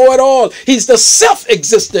existed before it all. He's the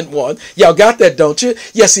self-existent one. Y'all got that, don't you?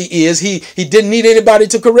 Yes, he is. He didn't need anybody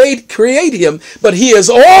to create him, but he is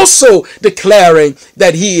also declaring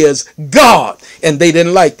that he is God. And they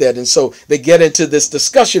didn't like that. And so they get into this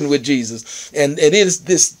discussion with Jesus. And it is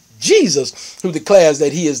this Jesus who declares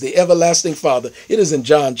that he is the everlasting Father. It is in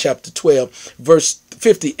John chapter 12, verse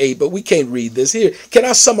 58, but we can't read this here. Can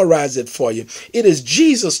I summarize it for you? It is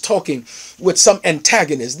Jesus talking with some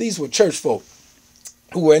antagonists. These were church folk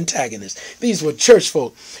who were antagonists. These were church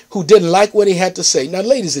folk who didn't like what he had to say. Now,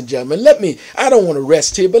 ladies and gentlemen, I don't want to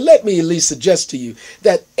rest here, but let me at least suggest to you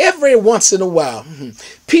that every once in a while,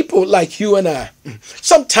 people like you and I,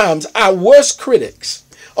 sometimes our worst critics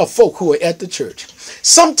are folk who are at the church.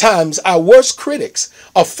 Sometimes our worst critics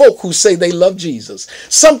are folk who say they love Jesus.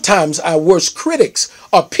 Sometimes our worst critics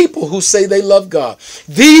are people who say they love God.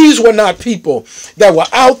 These were not people that were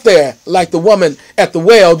out there like the woman at the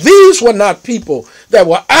well. These were not people that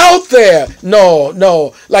were out there,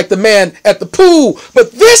 no, like the man at the pool.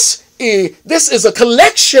 But this is a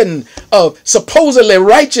collection of supposedly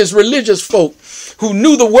righteous religious folk who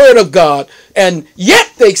knew the word of God, and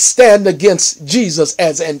yet they stand against Jesus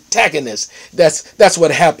as antagonists. That's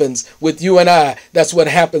what happens with you and I. That's what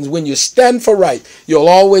happens when you stand for right. You'll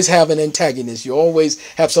always have an antagonist. You always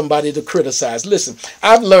have somebody to criticize. Listen,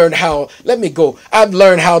 I've learned how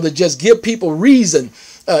to just give people reason.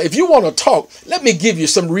 If you want to talk, let me give you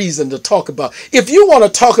some reason to talk about. If you want to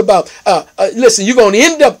talk about, listen, you're going to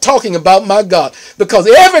end up talking about my God, because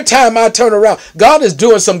every time I turn around, God is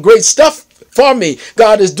doing some great stuff for me.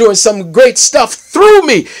 God is doing some great stuff through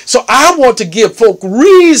me. So I want to give folk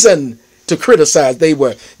reason to criticize. They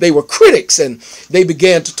were critics, and they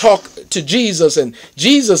began to talk to Jesus, and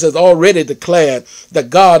Jesus has already declared that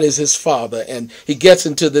God is his Father, and he gets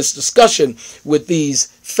into this discussion with these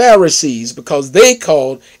Pharisees because they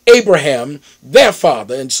called Abraham their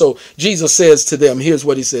father. And so Jesus says to them, here's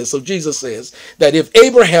what he says. So Jesus says that if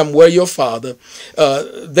Abraham were your father,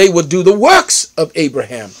 they would do the works of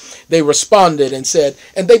Abraham. They responded and said,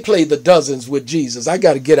 and they played the dozens with Jesus. I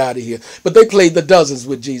got to get out of here. But they played the dozens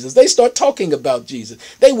with Jesus. They start talking about Jesus.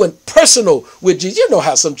 They went personal with Jesus. You know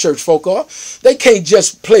how some church folk are. They can't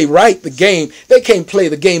just play right the game. They can't play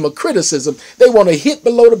the game of criticism. They want to hit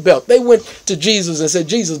below the belt. They went to Jesus and said,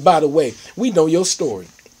 Jesus, by the way, we know your story.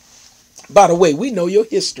 By the way, we know your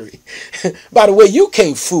history. By the way, you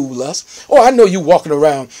can't fool us. Oh, I know you walking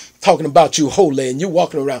around talking about you holy, and you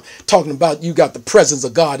walking around talking about you got the presence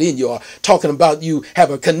of God in you, or talking about you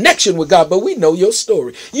have a connection with God, but we know your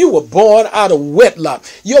story. You were born out of wedlock.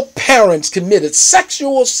 Your parents committed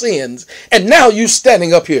sexual sins, and now you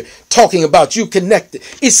standing up here talking about you connected.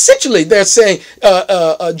 Essentially, they're saying,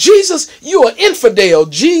 Jesus, you are infidel.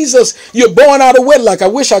 Jesus, you're born out of wedlock. I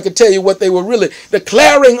wish I could tell you what they were really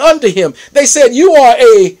declaring unto him. They said, you are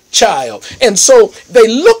a child. And so they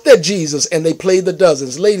looked at Jesus and they played the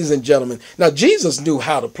dozens. Ladies and gentlemen, now Jesus knew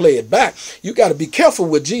how to play it back. You got to be careful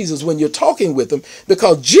with Jesus when you're talking with him,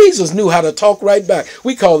 because Jesus knew how to talk right back.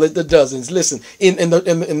 We call it the dozens. Listen, in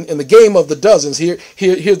the game of the dozens,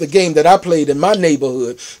 here's the game that I played in my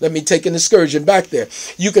neighborhood. Let me take an excursion back there.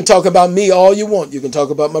 You can talk about me all you want. You can talk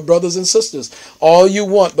about my brothers and sisters all you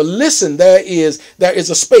want. But listen, there is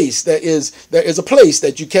a space, there is a place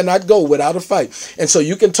that you cannot go without a fight. And so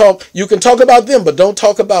you can talk about them, but don't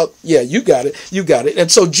talk about, yeah, you got it.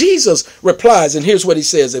 And so Jesus replies, and here's what he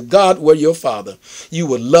says: if God were your father, you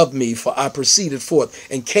would love me, for I proceeded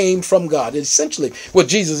forth and came from God. Essentially, what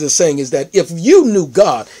Jesus is saying is that if you knew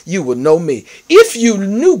God, you would know me. If you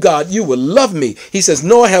knew God, you would love me. He says,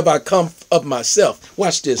 nor have I come of myself.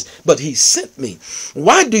 Watch this. But he sent me.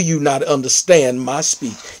 Why do you not understand my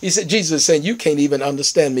speech? He said, Jesus is saying, you can't even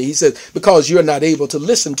understand me. He said, because you're not able to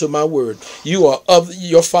listen to my word. You are of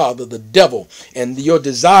your father, the devil, and your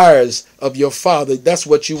desires of your father. That's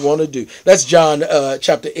what you want to do. That's John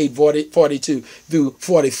chapter 8, 42 through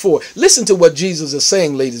 44. Listen to what Jesus is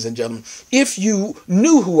saying, ladies and gentlemen. If you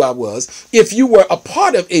knew who I was, if you were a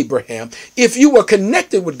part of Abraham, if you were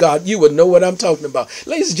connected with God, you would know what I'm talking about.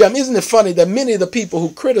 Ladies and gentlemen, isn't it funny that many of the people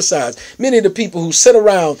who criticize, many of the people who sit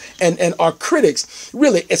around and are critics,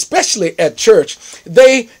 really, especially at church,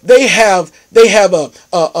 they have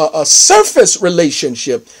a surface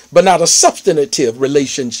relationship, but not a substantive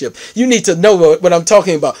relationship. You need to know what I'm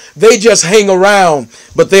talking about. They just hang around,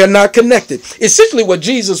 but they're not connected. Essentially, what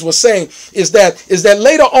Jesus was saying is that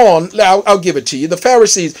later on, I'll give it to you. The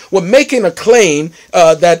Pharisees were making a claim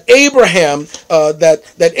that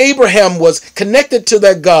Abraham was connected to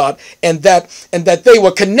their God, and that they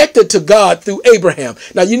were connected to God through Abraham.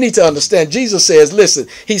 Now you need to understand. Jesus says, listen.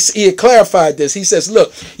 He clarified this. He says,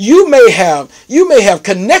 look, you may have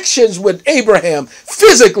connections with Abraham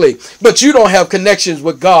physically, but you don't have connections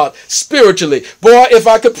with God spiritually. Boy, if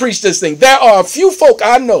I could preach this thing, there are a few folk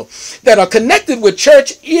I know that are connected with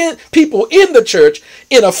people in the church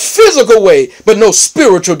in a physical way, but no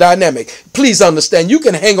spiritual dynamic. Please understand, you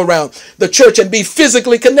can hang around the church and be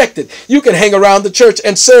physically connected. You can hang around the church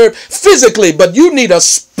and serve physically, but you need a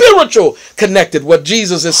spiritual connected. What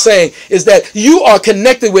Jesus is saying is that you are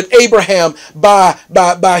connected with Abraham by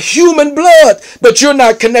human blood, but you're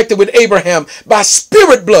not connected with Abraham by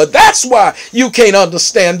spirit blood. That's why you can't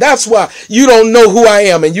understand. That's why you don't know who I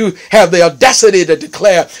am, and you have the audacity to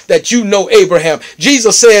declare that you know Abraham.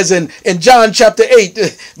 Jesus says in John chapter 8,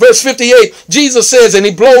 verse 58, Jesus says, and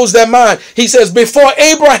he blows their mind, he says, before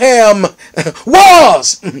Abraham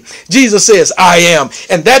was, Jesus says, I am.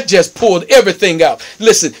 And that just pulled everything out.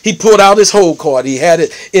 Listen, he pulled out his whole card. He had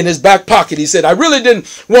it in his back pocket. He said, I really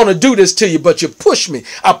didn't want to do this to you, but you pushed me.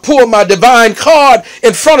 I pulled my divine card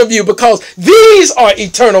in front of you because these are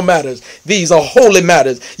eternal matters. These are holy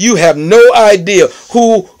matters. You have no idea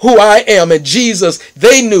who I am. And Jesus,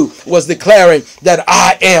 they knew, was declaring that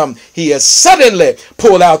I am. He has suddenly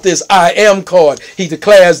pulled out this I am card. He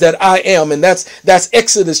declares that I am. And that's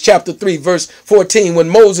Exodus chapter 3, verse 14, when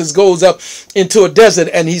Moses goes up into a desert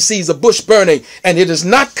and he sees a bush burning and it is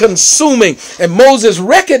not consuming. And Moses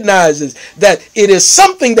recognizes that it is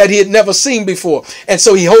something that he had never seen before. And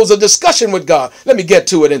so he holds a discussion with God. Let me get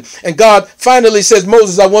to it. And God finally says,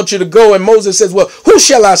 Moses, I want you to go. And Moses says, well, who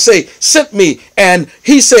shall I say sent me? And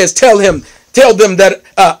he says, tell them that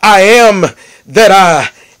I am that I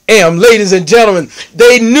am. Ladies and gentlemen,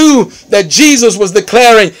 they knew that Jesus was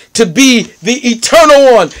declaring to be the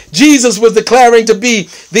eternal one. Jesus was declaring to be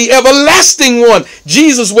the everlasting one.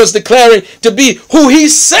 Jesus was declaring to be who he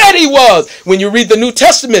said he was. When you read the New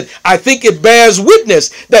Testament, I think it bears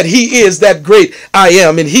witness that he is that great I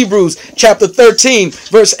am. In Hebrews chapter 13,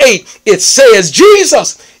 verse 8, it says,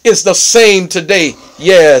 Jesus is the same today,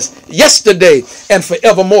 yes, yesterday, and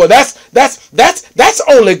forevermore. That's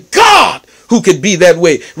only God who could be that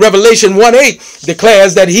way. Revelation 1:8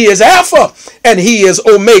 declares that he is Alpha and he is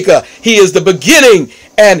Omega. He is the beginning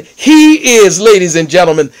and he is, ladies and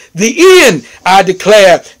gentlemen, the end. I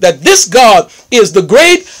declare that this God is the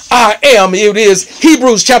great I am. It is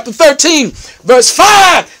Hebrews chapter 13, verse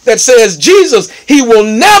 5 that says, Jesus, he will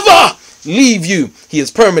never leave you. He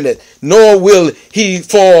is permanent, nor will he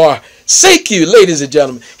forsake you. Ladies and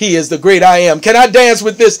gentlemen, he is the great I am. Can I dance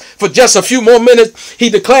with this for just a few more minutes? He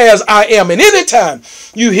declares I am. And anytime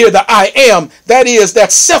you hear the I am, that is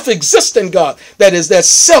that self-existent God, that is that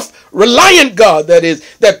self-reliant God, that is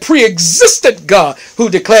that pre-existent God who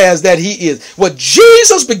declares that he is. What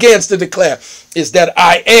Jesus begins to declare is that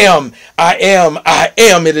I am, I am, I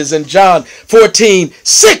am. It is in John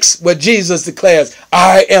 14:6 where Jesus declares,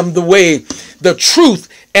 I am the way, the truth,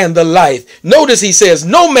 and the life. Notice he says,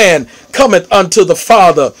 no man cometh unto the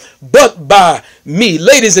Father but by me.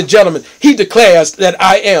 Ladies and gentlemen, he declares that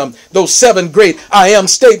I am. Those 7 great I am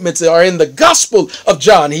statements are in the Gospel of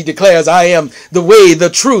John. He declares I am the way, the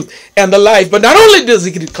truth, and the life. But not only does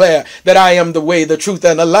he declare that I am the way, the truth,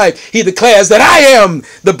 and the life, he declares that I am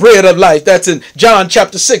the bread of life. That's in John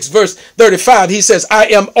chapter 6, verse 35. He says, I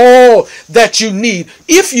am all that you need.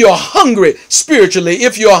 If you're hungry spiritually,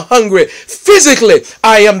 if you're hungry physically,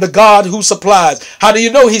 I am the God who supplies. How do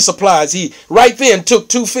you know he supplies? He right then took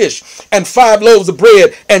 2 fish and 5 loaves of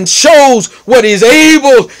bread and shows what he's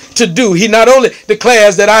able to do. He not only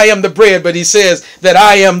declares that I am the bread, but he says that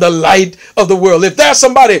I am the light of the world. If there's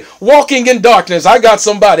somebody walking in darkness, I got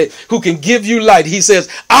somebody who can give you light. He says,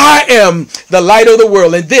 I am the light of the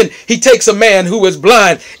world. And then he takes a man who is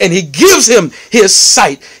blind and he gives him his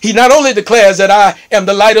sight. He not only declares that I am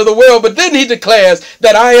the light of the world, but then he declares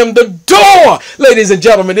that I am the door. Ladies and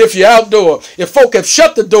gentlemen, if you're outdoor, if folk have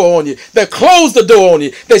shut the door on you, they closed the door on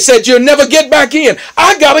you, they said you'll never get back in,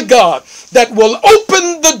 I got a God that will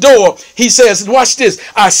open the door. He says, watch this,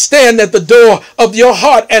 I stand at the door of your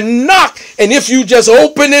heart and knock, and if you just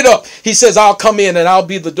open it up, he says, I'll come in and I'll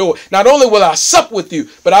be the door. Not only will I sup with you,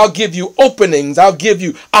 but I'll give you openings, I'll give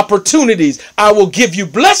you opportunities, I will give you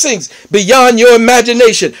blessings beyond your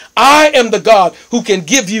imagination. I am the God who can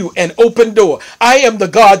give you an open door. I am the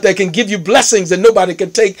God that can give you blessings that nobody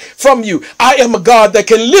can take from you. I am a God that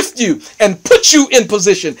can lift you and put you in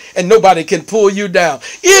position and nobody can pull you down.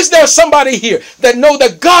 Is there somebody here that know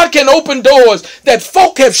that God can open doors that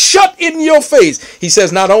folk have shut in your face? He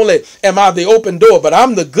says, not only am I the open door, but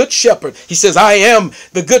I'm the good shepherd. He says, I am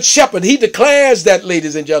the good shepherd. He declares that,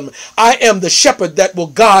 ladies and gentlemen, I am the shepherd that will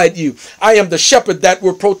guide you. I am the shepherd that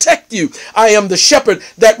will protect you. I am the shepherd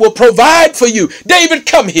that will provide for you. David,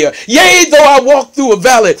 come here. Yea, though I walk through a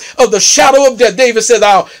valley of the shadow of death, David says,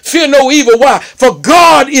 I'll fear no evil. Why? For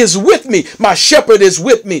God is with me. My shepherd is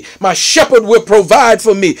with me. My shepherd will provide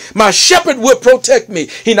for me. My shepherd will protect me.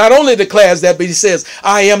 He not only declares that, but he says,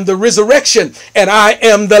 I am the resurrection and I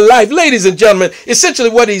am the life. Ladies and gentlemen, essentially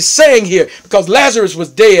what he's saying here, because Lazarus was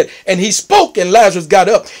dead and he spoke and Lazarus got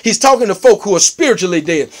up. He's talking to folk who are spiritually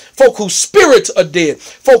dead, folk whose spirits are dead,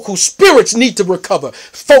 folk whose spirits need to recover,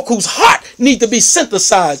 folk whose heart need to be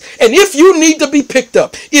synthesized. And if you need to be picked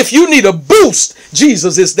up, if you need a boost,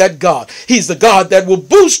 Jesus is that God. He's the God that will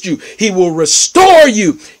boost you. He will restore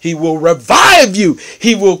you. He will revive you.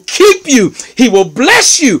 He will keep you. He will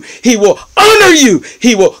bless you. He will honor you.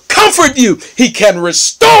 He will comfort you. He can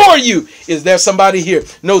restore you. Is there somebody here?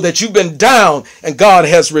 Know that you've been down and God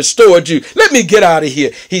has restored you. Let me get out of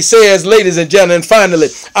here. He says, ladies and gentlemen, finally,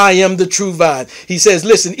 I am the true vine. He says,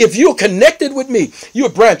 listen, if you're connected with me, you're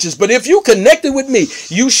branches, but if you're connected with me,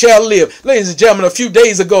 you shall live. Ladies and gentlemen, a few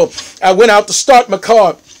days ago, I went out to start my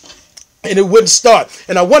car, and it wouldn't start.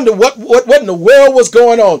 And I wondered what in the world was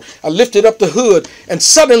going on. I lifted up the hood, and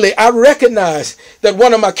suddenly I recognized that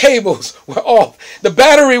one of my cables were off. The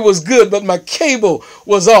battery was good, but my cable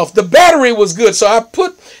was off. The battery was good, so I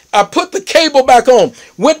put the cable back on,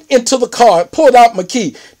 went into the car, pulled out my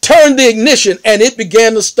key, turned the ignition, and it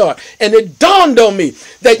began to start. And it dawned on me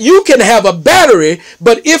that you can have a battery,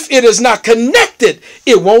 but if it is not connected,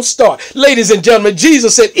 it won't start. Ladies and gentlemen,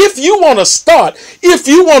 Jesus said, if you want to start, if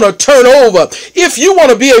you want to turn over, if you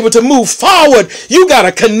want to be able to move forward, you got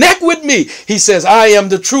to connect with me. He says, I am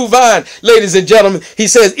the true vine. Ladies and gentlemen, he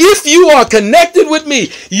says, if you are connected with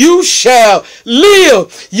me, you shall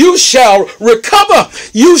live, you shall recover,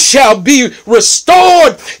 you shall be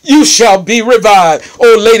restored, you shall be revived.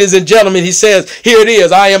 Oh, ladies and gentlemen, he says, here it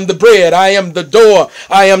is. I am the bread. I am the door.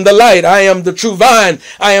 I am the light. I am the true vine.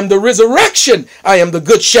 I am the resurrection. I am the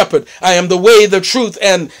good shepherd. I am the way, the truth,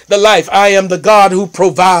 and the life. I am the God who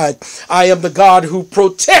provides. I am the God who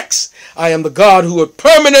protects. I am the God who is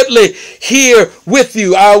permanently here with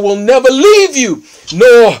you. I will never leave you,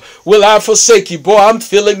 nor will I forsake you. Boy, I'm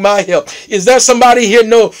feeling my help. Is there somebody here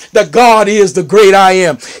know that God is the great I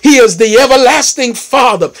am? He is the everlasting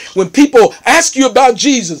Father. When people ask you about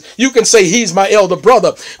Jesus, you can say he's my elder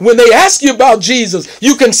brother. When they ask you about Jesus,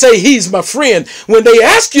 you can say he's my friend. When they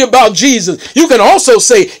ask you about Jesus, you can also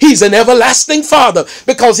say he's an everlasting Father,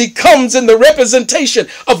 because he comes in the representation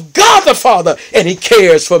of God the Father, and he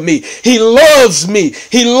cares for me. He loves me.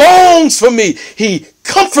 He longs for me. He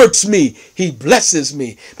comforts me. He blesses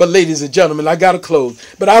me. But ladies and gentlemen, I got to close.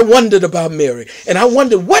 But I wondered about Mary. And I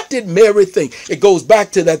wondered, what did Mary think? It goes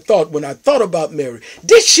back to that thought when I thought about Mary.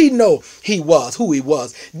 Did she know he was who he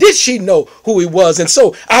was? Did she know who he was? And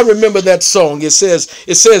so I remember that song. It says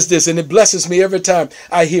this, and it blesses me every time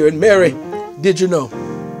I hear it. Mary, did you know?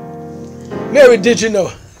 Mary, did you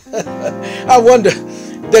know? I wonder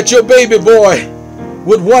that your baby boy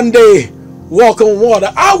would one day walk on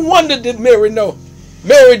water. I wonder, did Mary know?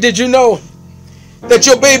 Mary, did you know that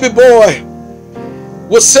your baby boy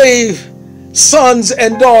will save sons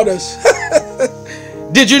and daughters?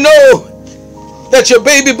 Did you know that your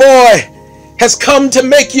baby boy has come to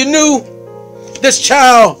make you new? This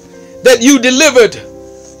child that you delivered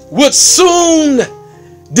would soon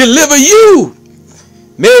deliver you.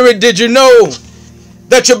 Mary, did you know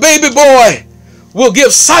that your baby boy will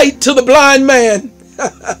give sight to the blind man?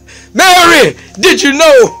 Mary, did you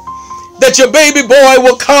know that your baby boy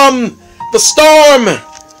will calm the storm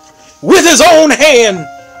with his own hand?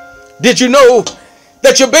 Did you know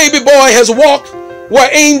that your baby boy has walked where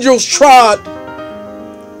angels trod?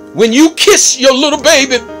 When you kiss your little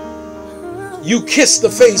baby, you kiss the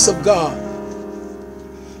face of God.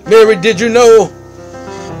 Mary, did you know,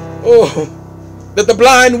 that the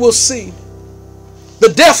blind will see, the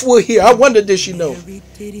deaf will hear? I wonder, did she know?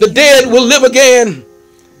 The dead will live again,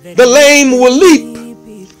 the lame will leap,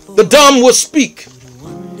 the dumb will speak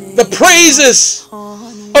the praises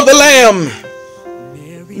of the Lamb.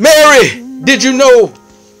 Mary, did you know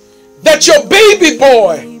that your baby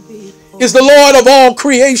boy is the Lord of all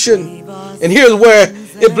creation? And here's where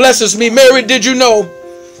it blesses me. Mary, did you know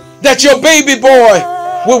that your baby boy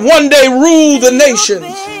will one day rule the nations?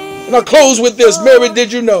 And I'll close with this. Mary,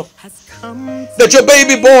 did you know that your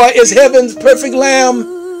baby boy is heaven's perfect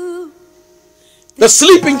lamb? The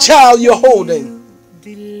sleeping child you're holding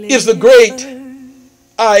is the great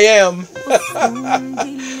I am.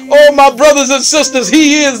 Oh, my brothers and sisters,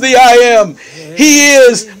 he is the I am. He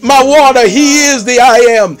is my water. He is the I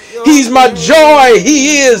am. He's my joy.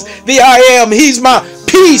 He is the I am. He's my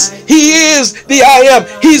peace. He is the I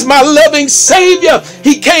am. He's my loving Savior.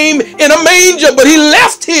 He came in a manger, but he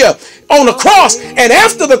left here on a cross. And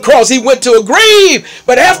after the cross, he went to a grave.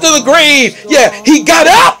 But after the grave, he got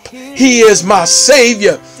up. He is my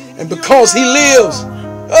Savior. And because he lives,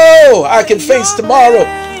 I can face tomorrow.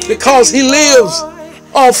 Because he lives,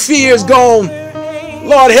 all fear is gone.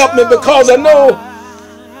 Lord, help me, because I know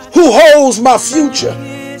who holds my future.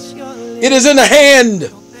 It is in the hand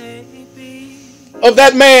of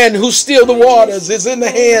that man who still the waters. It's in the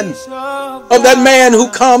hand of that man who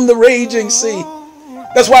calmed the raging sea.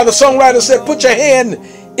 That's why the songwriter said, put your hand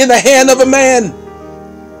in the hand of a man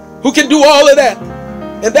who can do all of that.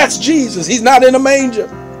 And that's Jesus. He's not in a manger.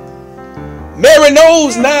 Mary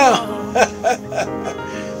knows now.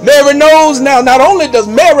 Mary knows now. Not only does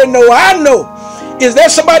Mary know, I know. Is there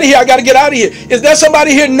somebody here? I got to get out of here. Is there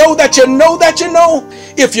somebody here know that you know that you know?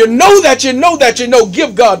 If you know that you know that you know,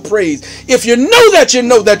 give God praise. If you know that you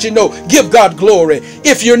know that you know, give God glory.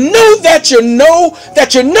 If you know that you know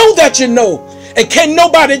that you know that you know, and can't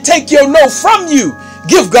nobody take your no from you,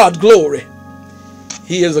 give God glory.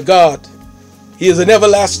 He is a God. He is an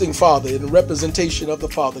everlasting Father in representation of the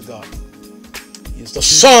Father God. He is the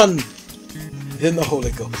Son in the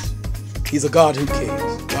Holy Ghost. He's a God who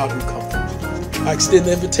cares, God who comforts. I extend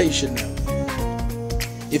the invitation now.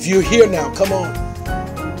 If you're here now, come on.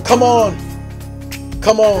 Come on.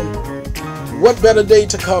 Come on. What better day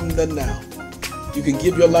to come than now? You can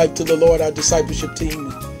give your life to the Lord. Our discipleship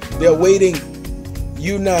team, they're waiting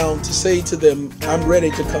you now to say to them, I'm ready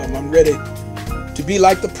to come. I'm ready to be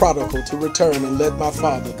like the prodigal, to return and let my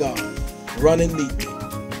Father God run and meet me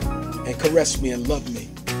and caress me and love me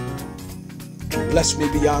and bless me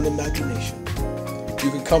beyond imagination. You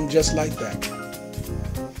can come just like that.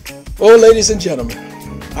 Oh, ladies and gentlemen,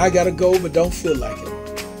 I gotta go, but don't feel like it.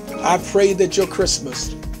 I pray that your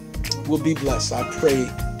Christmas will be blessed. I pray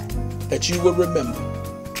that you will remember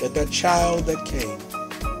that that child that came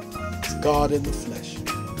is God in the flesh.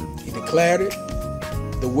 He declared it.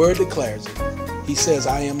 The word declares it. He says,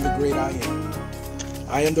 I am the great I am.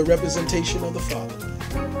 I am the representation of the Father.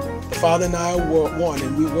 The Father and I are one,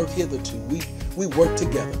 and we work hitherto. We work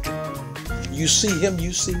together. You see him,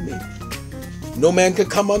 you see me. No man can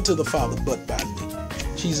come unto the Father but by me.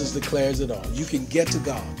 Jesus declares it all. You can get to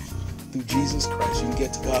God through Jesus Christ. You can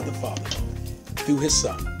get to God the Father through his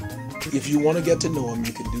Son. If you want to get to know him,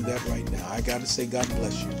 you can do that right now. I got to say, God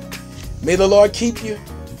bless you. May the Lord keep you.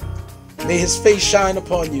 May his face shine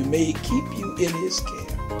upon you. May he keep you in his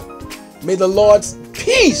care. May the Lord's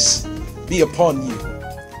peace be upon you.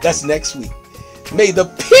 That's next week. May the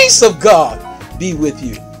peace of God be with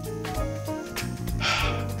you.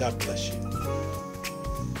 God bless you.